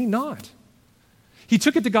 Absolutely not. He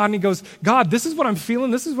took it to God and he goes, God, this is what I'm feeling,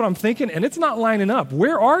 this is what I'm thinking, and it's not lining up.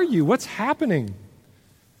 Where are you? What's happening?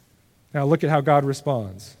 Now look at how God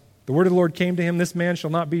responds. The word of the Lord came to him, this man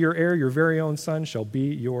shall not be your heir, your very own son shall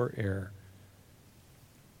be your heir.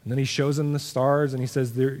 And then he shows him the stars and he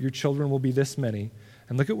says, your children will be this many.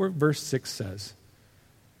 And look at what verse 6 says.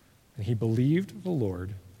 And he believed the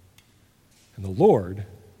Lord, and the Lord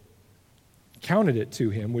counted it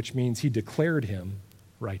to him, which means he declared him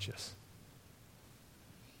righteous.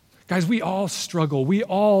 Guys, we all struggle. We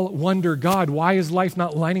all wonder, God, why is life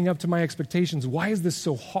not lining up to my expectations? Why is this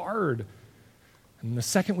so hard? And the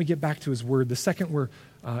second we get back to his word, the second we're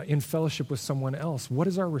in fellowship with someone else, what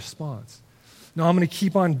is our response? No, I'm going to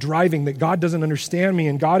keep on driving that God doesn't understand me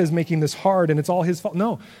and God is making this hard and it's all his fault.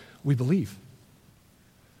 No, we believe.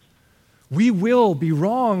 We will be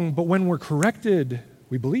wrong, but when we're corrected,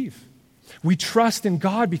 we believe. We trust in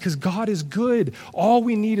God because God is good. All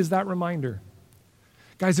we need is that reminder.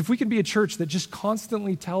 Guys, if we could be a church that just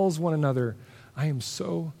constantly tells one another, I am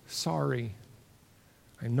so sorry.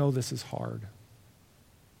 I know this is hard.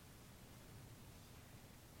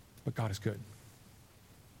 But God is good.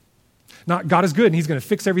 Not God is good and he's going to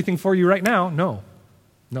fix everything for you right now. No,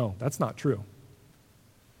 that's not true.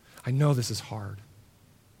 I know this is hard,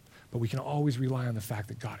 but we can always rely on the fact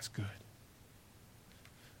that God is good.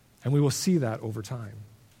 And we will see that over time.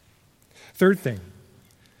 Third thing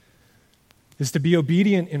is to be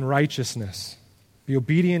obedient in righteousness. Be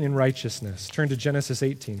obedient in righteousness. Turn to Genesis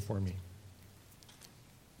 18 for me.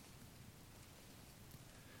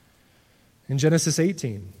 In Genesis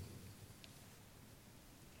 18,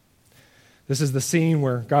 this is the scene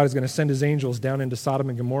where God is going to send his angels down into Sodom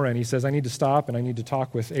and Gomorrah, and he says, I need to stop and I need to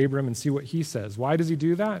talk with Abram and see what he says. Why does he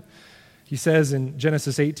do that? He says in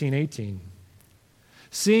Genesis 18:18,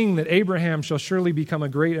 seeing that Abraham shall surely become a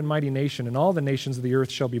great and mighty nation, and all the nations of the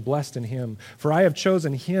earth shall be blessed in him. For I have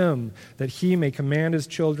chosen him that he may command his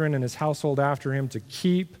children and his household after him to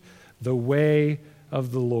keep the way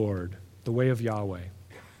of the Lord, the way of Yahweh,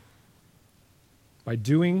 by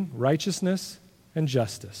doing righteousness and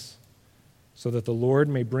justice, so that the Lord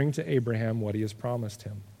may bring to Abraham what he has promised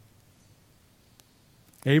him.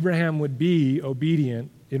 Abraham would be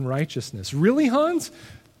obedient in righteousness. Really, Hans?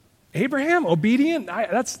 Abraham, obedient?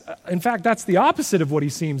 In fact, that's the opposite of what he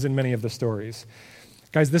seems in many of the stories.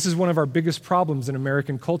 Guys, this is one of our biggest problems in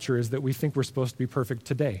American culture, is that we think we're supposed to be perfect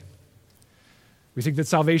today. We think that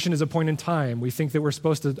salvation is a point in time. We think that we're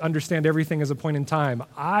supposed to understand everything as a point in time.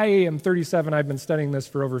 I am 37. I've been studying this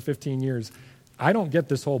for over 15 years. I don't get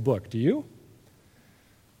this whole book. Do you?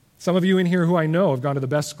 Some of you in here who I know have gone to the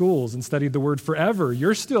best schools and studied the Word forever.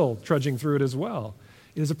 You're still trudging through it as well.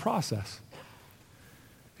 It is a process.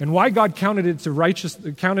 And why God counted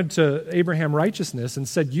to Abraham righteousness and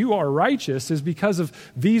said, you are righteous, is because of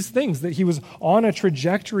these things, that he was on a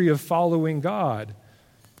trajectory of following God.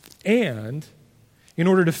 And in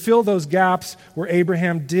order to fill those gaps where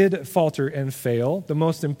Abraham did falter and fail, the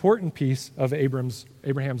most important piece of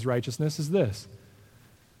Abraham's righteousness is this.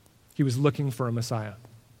 He was looking for a Messiah.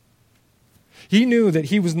 He knew that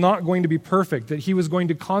he was not going to be perfect, that he was going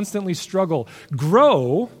to constantly struggle,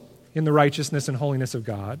 grow in the righteousness and holiness of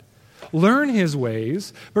God, learn his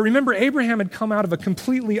ways. But remember, Abraham had come out of a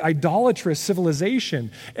completely idolatrous civilization.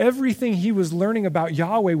 Everything he was learning about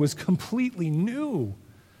Yahweh was completely new.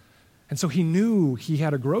 And so he knew he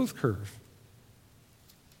had a growth curve.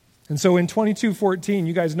 And so in 22:14,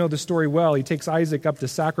 you guys know the story well, he takes Isaac up to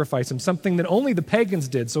sacrifice him, something that only the pagans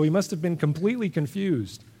did, so he must have been completely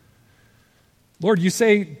confused. Lord, you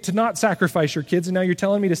say to not sacrifice your kids, and now you're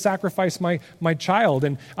telling me to sacrifice my child.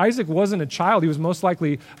 And Isaac wasn't a child. He was most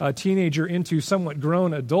likely a teenager into somewhat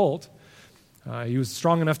grown adult. He was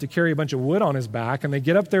strong enough to carry a bunch of wood on his back, and they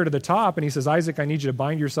get up there to the top, and he says, Isaac, I need you to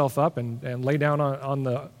bind yourself up and lay down on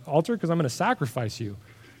the altar because I'm going to sacrifice you.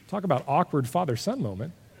 Talk about awkward father-son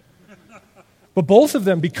moment. But both of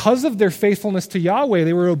them, because of their faithfulness to Yahweh,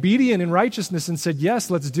 they were obedient in righteousness and said, yes,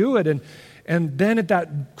 let's do it. And then at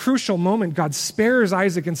that crucial moment, God spares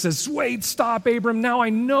Isaac and says, wait, stop, Abram. Now I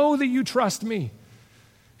know that you trust me.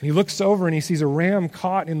 And he looks over and he sees a ram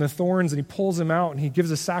caught in the thorns, and he pulls him out and he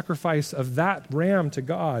gives a sacrifice of that ram to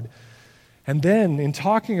God. And then in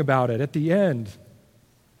talking about it at the end,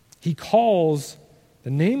 he calls the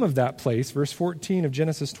name of that place, verse 14 of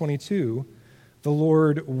Genesis 22, the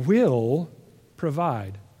Lord will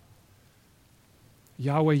provide.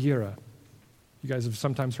 Yahweh Yireh. You guys have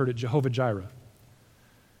sometimes heard it, Jehovah Jireh.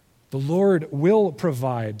 The Lord will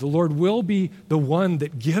provide. The Lord will be the one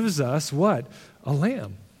that gives us what? A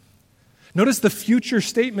lamb. Notice the future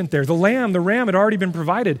statement there. The ram had already been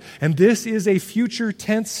provided. And this is a future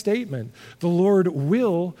tense statement. The Lord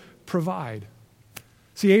will provide.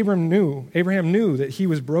 See, Abraham knew that he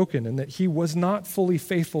was broken and that he was not fully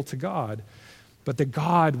faithful to God, but that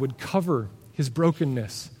God would cover his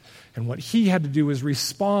brokenness. And what he had to do is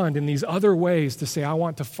respond in these other ways to say, I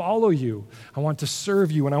want to follow you, I want to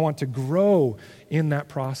serve you, and I want to grow in that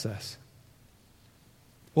process.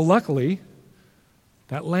 Well, luckily,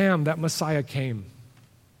 that lamb, that Messiah came.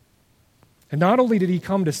 And not only did he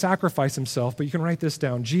come to sacrifice himself, but you can write this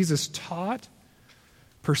down, Jesus taught,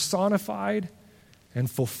 personified, and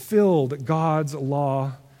fulfilled God's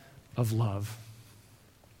law of love.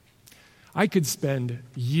 I could spend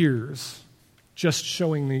years just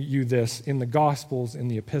showing you this in the Gospels, in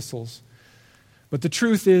the epistles. But the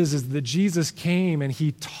truth is that Jesus came and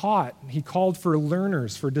he taught, he called for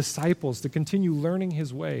learners, for disciples to continue learning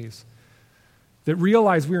his ways. That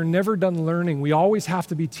realize we are never done learning. We always have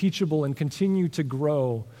to be teachable and continue to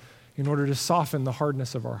grow in order to soften the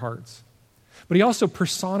hardness of our hearts. But he also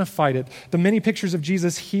personified it. The many pictures of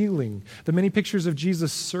Jesus healing, the many pictures of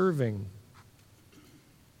Jesus serving.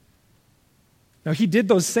 Now, he did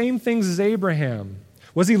those same things as Abraham.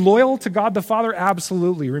 Was he loyal to God the Father?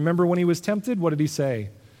 Absolutely. Remember when he was tempted, what did he say?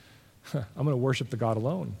 I'm going to worship the God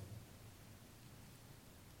alone.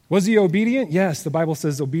 Was he obedient? Yes, the Bible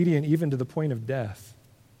says obedient even to the point of death.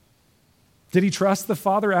 Did he trust the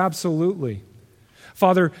Father? Absolutely.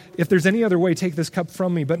 Father, if there's any other way, take this cup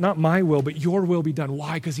from me, but not my will, but your will be done.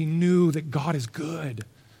 Why? Because he knew that God is good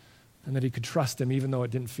and that he could trust him even though it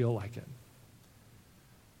didn't feel like it.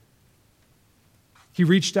 He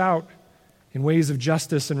reached out in ways of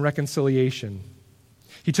justice and reconciliation.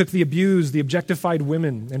 He took the abused, the objectified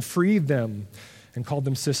women, and freed them and called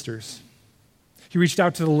them sisters. He reached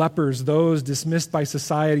out to the lepers, those dismissed by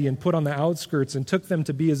society and put on the outskirts, and took them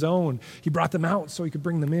to be his own. He brought them out so he could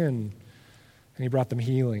bring them in, and he brought them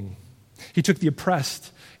healing. He took the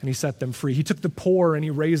oppressed and he set them free. He took the poor and he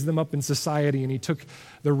raised them up in society, and he took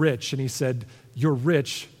the rich and he said, you're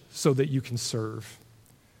rich so that you can serve.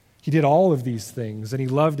 He did all of these things, and he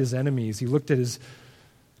loved his enemies. He looked at his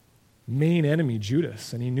main enemy,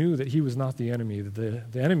 Judas, and he knew that he was not the enemy,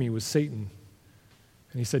 that the enemy was Satan.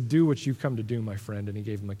 And he said, do what you've come to do, my friend, and he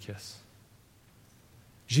gave him a kiss.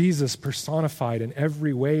 Jesus personified in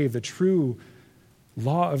every way the true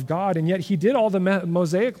law of God, and yet he did all the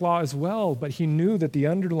Mosaic law as well, but he knew that the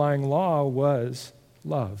underlying law was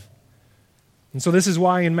love. And so this is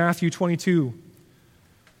why in Matthew 22,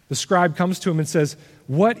 the scribe comes to him and says,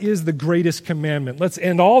 what is the greatest commandment? Let's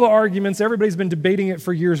end all the arguments. Everybody's been debating it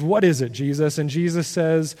for years. What is it, Jesus? And Jesus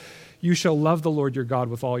says, you shall love the Lord your God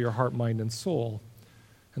with all your heart, mind, and soul.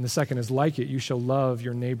 And the second is like it, you shall love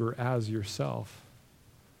your neighbor as yourself.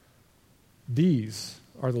 These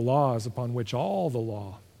are the laws upon which all the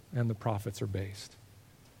law and the prophets are based.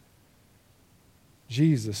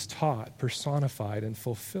 Jesus taught, personified, and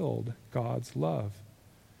fulfilled God's love.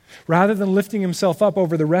 Rather than lifting himself up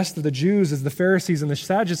over the rest of the Jews as the Pharisees and the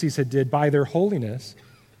Sadducees had did by their holiness,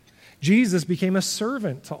 Jesus became a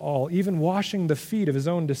servant to all, even washing the feet of his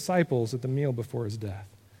own disciples at the meal before his death.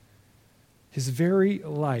 His very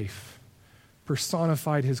life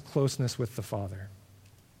personified his closeness with the Father.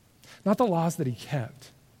 Not the laws that he kept,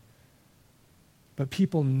 but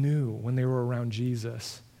people knew when they were around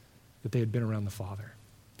Jesus that they had been around the Father.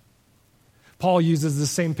 Paul uses the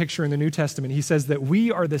same picture in the New Testament. He says that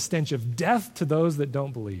we are the stench of death to those that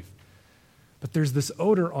don't believe. But there's this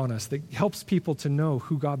odor on us that helps people to know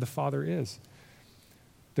who God the Father is.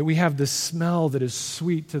 That we have this smell that is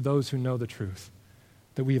sweet to those who know the truth.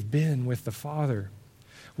 That we have been with the Father.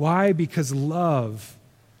 Why? Because love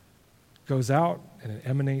goes out and it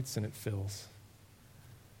emanates and it fills.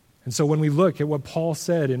 And so when we look at what Paul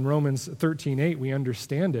said in Romans 13:8, we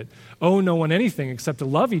understand it. Owe no one anything except to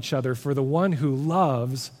love each other, for the one who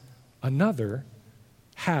loves another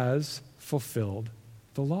has fulfilled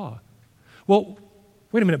the law. Well,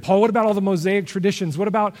 wait a minute, Paul, what about all the Mosaic traditions? What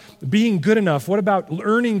about being good enough? What about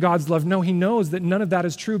earning God's love? No, he knows that none of that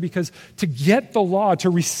is true, because to get the law,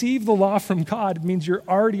 to receive the law from God, means you're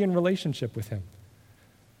already in relationship with him.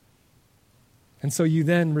 And so you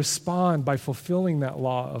then respond by fulfilling that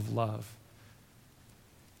law of love.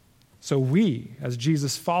 So we, as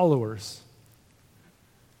Jesus followers,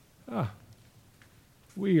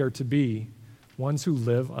 we are to be ones who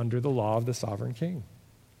live under the law of the sovereign King.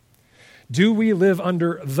 Do we live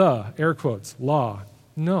under the, air quotes, law?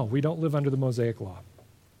 No, we don't live under the Mosaic law.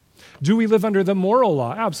 Do we live under the moral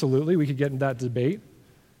law? Absolutely, we could get in that debate.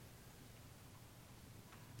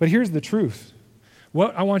 But here's the truth.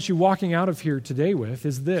 What I want you walking out of here today with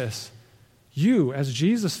is this. You, as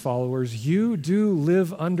Jesus followers, you do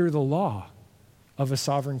live under the law of a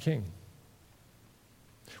sovereign King.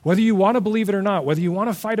 Whether you want to believe it or not, whether you want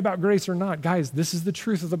to fight about grace or not, guys, this is the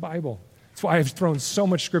truth of the Bible. That's why I've thrown so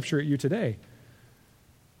much scripture at you today.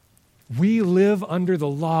 We live under the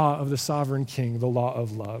law of the sovereign King, the law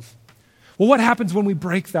of love. Well, what happens when we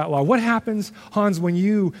break that law? What happens, Hans, when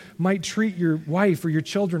you might treat your wife or your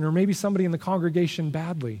children or maybe somebody in the congregation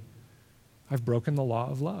badly? I've broken the law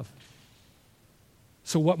of love.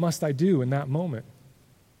 So what must I do in that moment?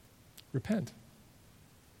 Repent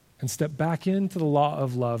and step back into the law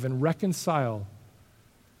of love and reconcile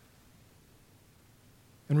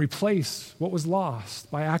and replace what was lost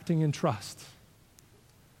by acting in trust.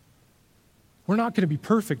 We're not going to be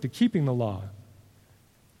perfect at keeping the law.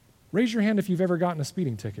 Raise your hand if you've ever gotten a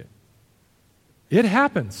speeding ticket. It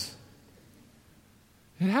happens.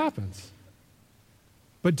 It happens.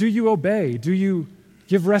 But do you obey? Do you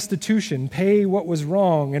give restitution, pay what was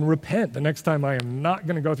wrong, and repent the next time? I am not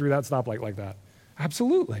going to go through that stoplight like that.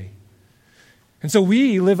 Absolutely. And so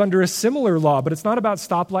we live under a similar law, but it's not about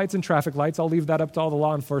stoplights and traffic lights. I'll leave that up to all the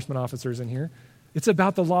law enforcement officers in here. It's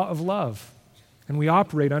about the law of love, and we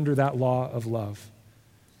operate under that law of love.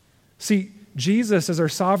 See, Jesus, as our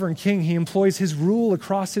sovereign King, he employs his rule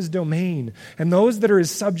across his domain, and those that are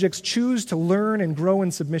his subjects choose to learn and grow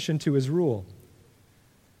in submission to his rule,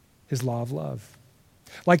 his law of love.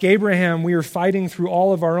 Like Abraham, we are fighting through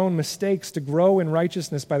all of our own mistakes to grow in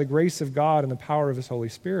righteousness by the grace of God and the power of his Holy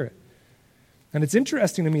Spirit. And it's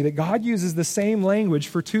interesting to me that God uses the same language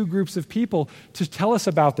for two groups of people to tell us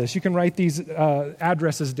about this. You can write these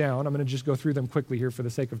addresses down. I'm going to just go through them quickly here for the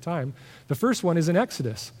sake of time. The first one is in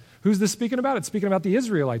Exodus. Who's this speaking about? It's speaking about the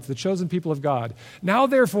Israelites, the chosen people of God. Now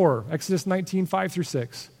therefore, Exodus 19,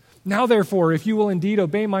 5-6. Now therefore, if you will indeed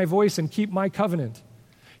obey my voice and keep my covenant,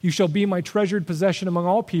 you shall be my treasured possession among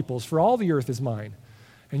all peoples, for all the earth is mine.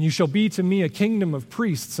 And you shall be to me a kingdom of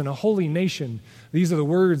priests and a holy nation. These are the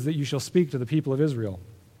words that you shall speak to the people of Israel.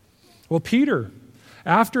 Well, Peter,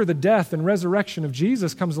 after the death and resurrection of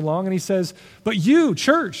Jesus, comes along and he says, but you,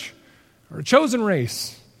 church, are a chosen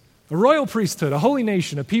race, a royal priesthood, a holy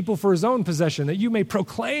nation, a people for his own possession, that you may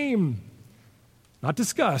proclaim, not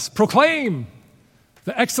discuss, proclaim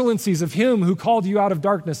the excellencies of him who called you out of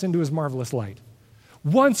darkness into his marvelous light.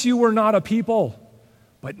 Once you were not a people,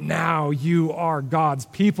 but now you are God's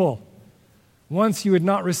people. Once you had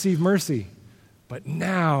not received mercy, but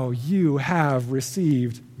now you have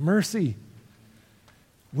received mercy.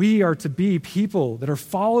 We are to be people that are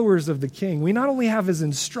followers of the King. We not only have his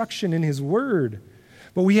instruction in his word,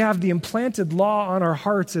 but we have the implanted law on our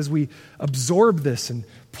hearts as we absorb this and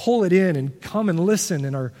pull it in and come and listen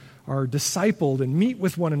and are discipled and meet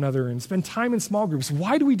with one another and spend time in small groups.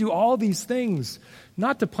 Why do we do all these things?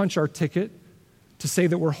 Not to punch our ticket, to say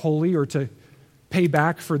that we're holy or to pay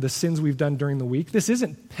back for the sins we've done during the week. This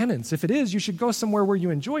isn't penance. If it is, you should go somewhere where you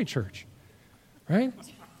enjoy church, right?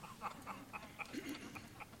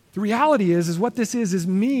 The reality is what this is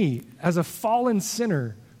me as a fallen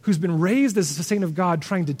sinner who's been raised as a saint of God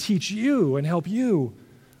trying to teach you and help you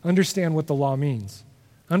understand what the law means,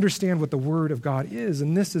 understand what the Word of God is,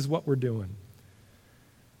 and this is what we're doing.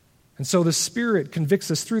 And so the Spirit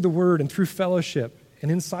convicts us through the Word and through fellowship and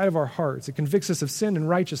inside of our hearts. It convicts us of sin and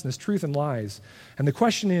righteousness, truth and lies. And the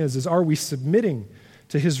question is are we submitting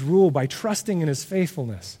to his rule by trusting in his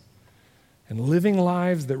faithfulness and living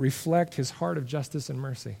lives that reflect his heart of justice and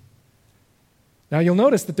mercy? Now you'll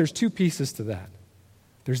notice that there's two pieces to that.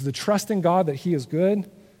 There's the trusting God that he is good,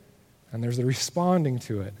 and there's the responding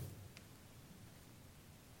to it.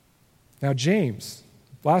 Now James,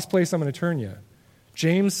 last place I'm going to turn you.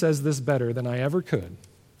 James says this better than I ever could.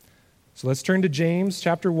 So let's turn to James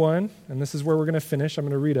chapter 1, and this is where we're going to finish. I'm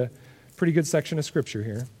going to read a pretty good section of Scripture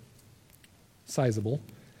here. Sizable.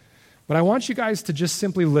 But I want you guys to just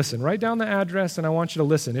simply listen. Write down the address, and I want you to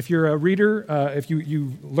listen. If you're a reader, if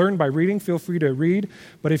you learn by reading, feel free to read.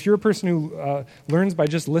 But if you're a person who learns by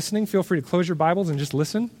just listening, feel free to close your Bibles and just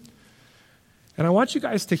listen. And I want you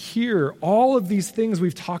guys to hear all of these things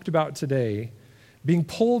we've talked about today being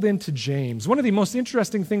pulled into James. One of the most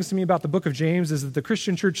interesting things to me about the book of James is that the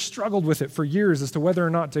Christian church struggled with it for years as to whether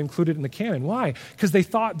or not to include it in the canon. Why? Because they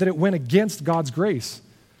thought that it went against God's grace.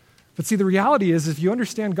 But see, the reality is if you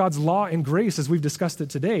understand God's law and grace as we've discussed it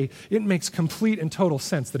today, it makes complete and total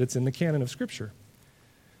sense that it's in the canon of Scripture.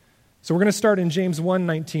 So we're going to start in James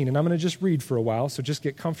 1:19, and I'm going to just read for a while, so just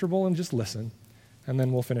get comfortable and just listen, and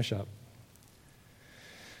then we'll finish up.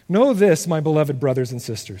 Know this, my beloved brothers and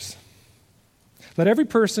sisters. Let every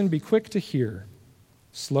person be quick to hear,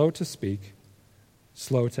 slow to speak,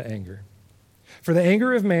 slow to anger. For the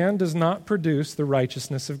anger of man does not produce the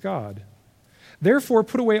righteousness of God. Therefore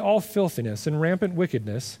put away all filthiness and rampant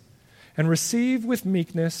wickedness, and receive with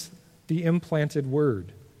meekness the implanted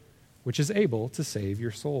word, which is able to save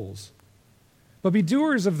your souls. But be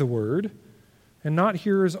doers of the word, and not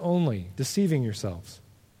hearers only, deceiving yourselves.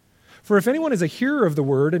 For if anyone is a hearer of the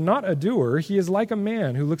word and not a doer, he is like a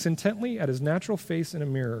man who looks intently at his natural face in a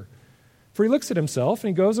mirror. For he looks at himself and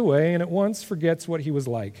he goes away and at once forgets what he was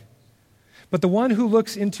like. But the one who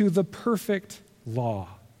looks into the perfect law,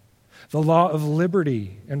 the law of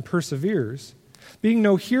liberty, and perseveres, being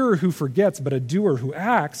no hearer who forgets but a doer who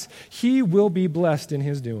acts, he will be blessed in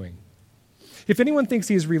his doing. If anyone thinks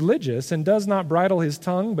he is religious and does not bridle his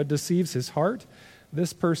tongue but deceives his heart,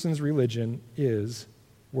 this person's religion is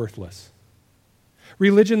worthless.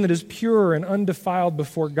 Religion that is pure and undefiled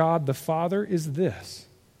before God the Father is this: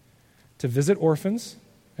 to visit orphans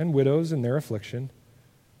and widows in their affliction,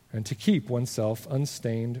 and to keep oneself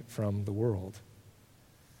unstained from the world.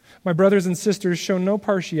 My brothers and sisters, show no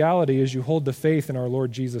partiality as you hold the faith in our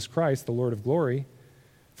Lord Jesus Christ, the Lord of glory.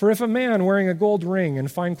 For if a man wearing a gold ring and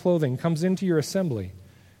fine clothing comes into your assembly,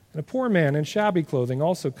 and a poor man in shabby clothing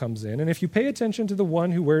also comes in, and if you pay attention to the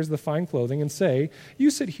one who wears the fine clothing and say,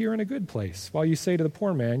 "You sit here in a good place," while you say to the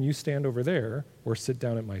poor man, "You stand over there," or "Sit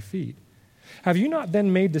down at my feet," have you not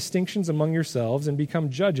then made distinctions among yourselves and become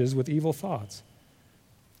judges with evil thoughts?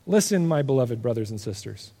 Listen, my beloved brothers and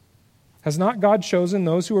sisters. Has not God chosen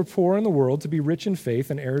those who are poor in the world to be rich in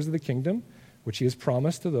faith and heirs of the kingdom, which he has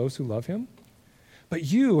promised to those who love him?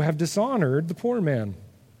 But you have dishonored the poor man.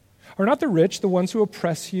 Are not the rich the ones who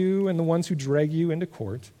oppress you and the ones who drag you into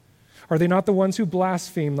court? Are they not the ones who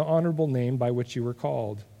blaspheme the honorable name by which you were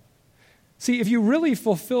called? See, if you really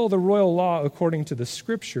fulfill the royal law according to the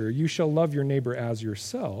Scripture, you shall love your neighbor as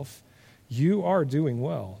yourself, you are doing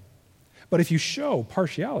well. But if you show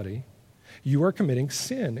partiality, you are committing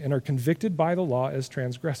sin and are convicted by the law as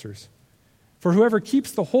transgressors. For whoever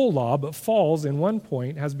keeps the whole law but falls in one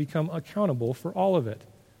point has become accountable for all of it.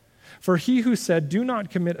 For he who said, "Do not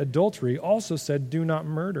commit adultery," also said, "Do not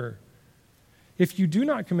murder." If you do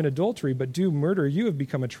not commit adultery but do murder, you have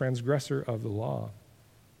become a transgressor of the law.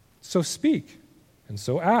 So speak and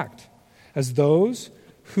so act as those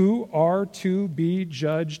who are to be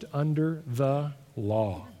judged under the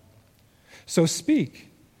law. So speak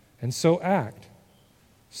and so act,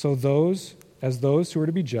 so those as those who are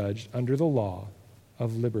to be judged under the law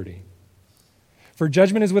of liberty. For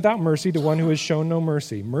judgment is without mercy to one who has shown no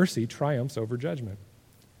mercy. Mercy triumphs over judgment.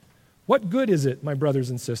 What good is it, my brothers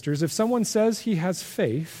and sisters, if someone says he has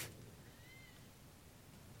faith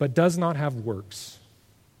but does not have works?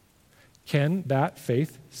 Can that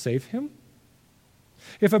faith save him?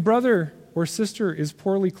 If a brother or sister is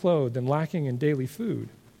poorly clothed and lacking in daily food,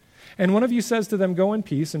 and one of you says to them, "Go in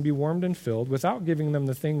peace and be warmed and filled," without giving them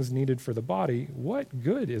the things needed for the body, what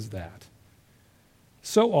good is that?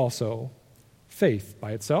 So also, faith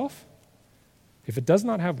by itself, if it does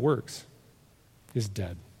not have works, is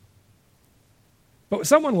dead. But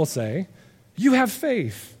someone will say, "You have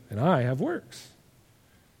faith, and I have works.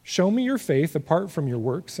 Show me your faith apart from your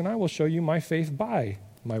works, and I will show you my faith by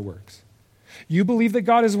my works. You believe that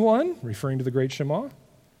God is one," referring to the great Shema.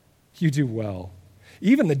 "You do well.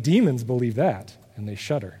 Even the demons believe that, and they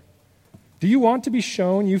shudder. Do you want to be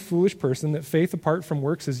shown, you foolish person, that faith apart from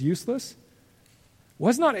works is useless?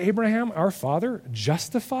 Was not Abraham, our father,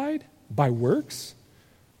 justified by works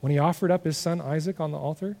when he offered up his son Isaac on the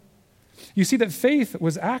altar? You see that faith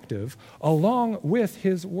was active along with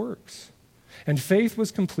his works, and faith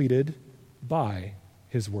was completed by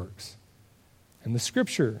his works. And the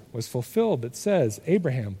scripture was fulfilled that says,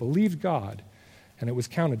 Abraham believed God, and it was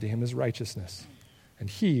counted to him as righteousness, and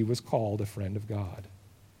he was called a friend of God."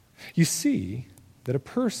 You see that a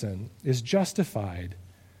person is justified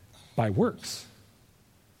by works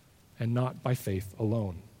and not by faith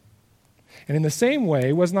alone. And in the same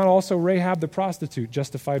way, was not also Rahab the prostitute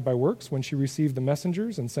justified by works when she received the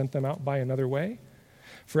messengers and sent them out by another way?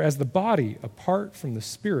 For as the body apart from the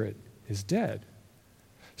spirit is dead,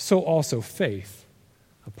 so also faith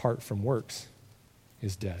apart from works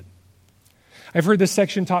is dead. I've heard this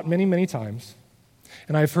section taught many, many times,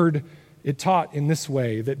 and I've heard it taught in this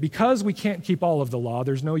way, that because we can't keep all of the law,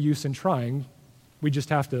 there's no use in trying. We just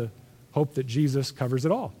have to hope that Jesus covers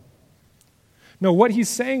it all. No, what he's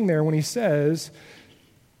saying there when he says,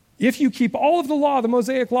 if you keep all of the law, the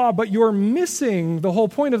Mosaic law, but you're missing the whole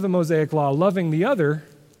point of the Mosaic law, loving the other,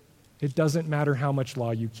 it doesn't matter how much law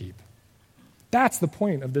you keep. That's the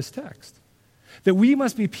point of this text. That we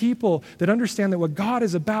must be people that understand that what God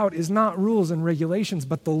is about is not rules and regulations,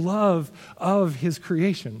 but the love of his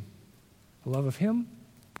creation. The love of him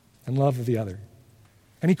and love of the other.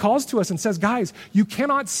 And he calls to us and says, guys, you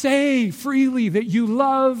cannot say freely that you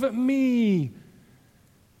love me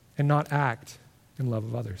and not act in love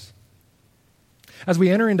of others. As we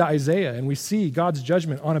enter into Isaiah and we see God's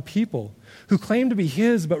judgment on a people who claim to be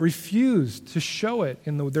his but refuse to show it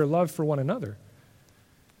in their love for one another,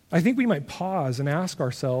 I think we might pause and ask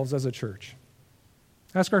ourselves as a church.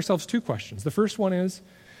 Ask ourselves two questions. The first one is,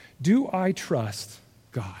 do I trust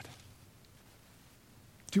God?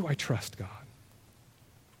 Do I trust God?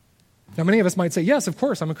 Now, many of us might say, yes, of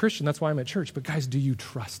course, I'm a Christian. That's why I'm at church. But guys, do you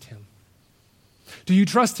trust him? Do you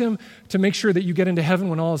trust him to make sure that you get into heaven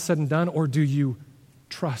when all is said and done, or do you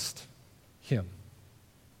trust him?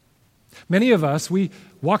 Many of us, we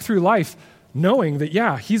walk through life knowing that,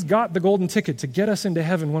 yeah, he's got the golden ticket to get us into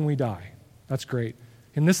heaven when we die. That's great.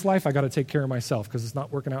 In this life, I got to take care of myself because it's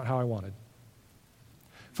not working out how I wanted.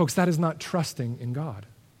 Folks, that is not trusting in God.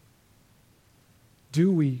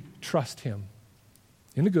 Do we trust him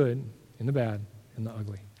in the good, in the bad, in the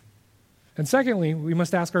ugly? And secondly, we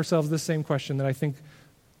must ask ourselves this same question that I think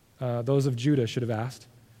those of Judah should have asked.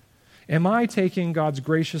 Am I taking God's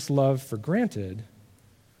gracious love for granted,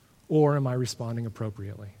 or am I responding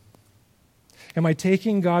appropriately? Am I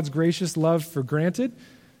taking God's gracious love for granted,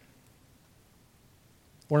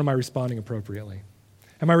 or am I responding appropriately?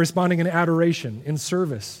 Am I responding in adoration, in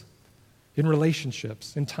service, in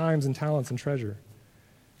relationships, in times and talents and treasure?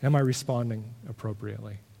 Am I responding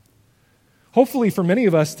appropriately? Hopefully for many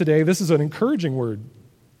of us today, this is an encouraging word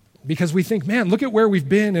because we think, man, look at where we've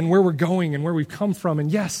been and where we're going and where we've come from.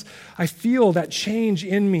 And yes, I feel that change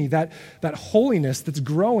in me, that holiness that's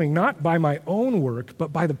growing not by my own work,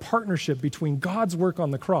 but by the partnership between God's work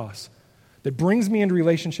on the cross that brings me into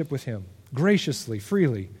relationship with him graciously,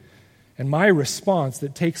 freely, and my response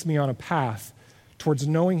that takes me on a path towards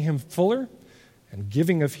knowing him fuller and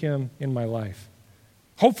giving of him in my life.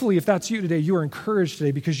 Hopefully, if that's you today, you are encouraged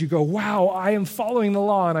today because you go, wow, I am following the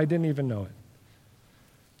law and I didn't even know it.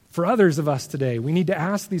 For others of us today, we need to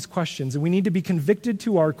ask these questions and we need to be convicted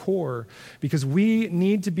to our core because we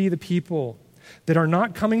need to be the people that are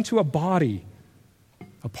not coming to a body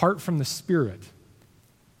apart from the Spirit,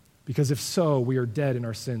 because if so, we are dead in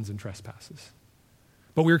our sins and trespasses.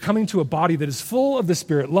 But we are coming to a body that is full of the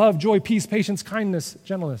Spirit, love, joy, peace, patience, kindness,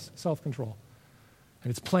 gentleness, self-control.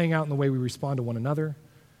 And it's playing out in the way we respond to one another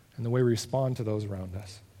and the way we respond to those around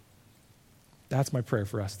us. That's my prayer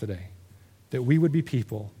for us today, that we would be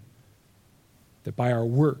people that by our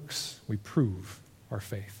works we prove our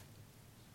faith.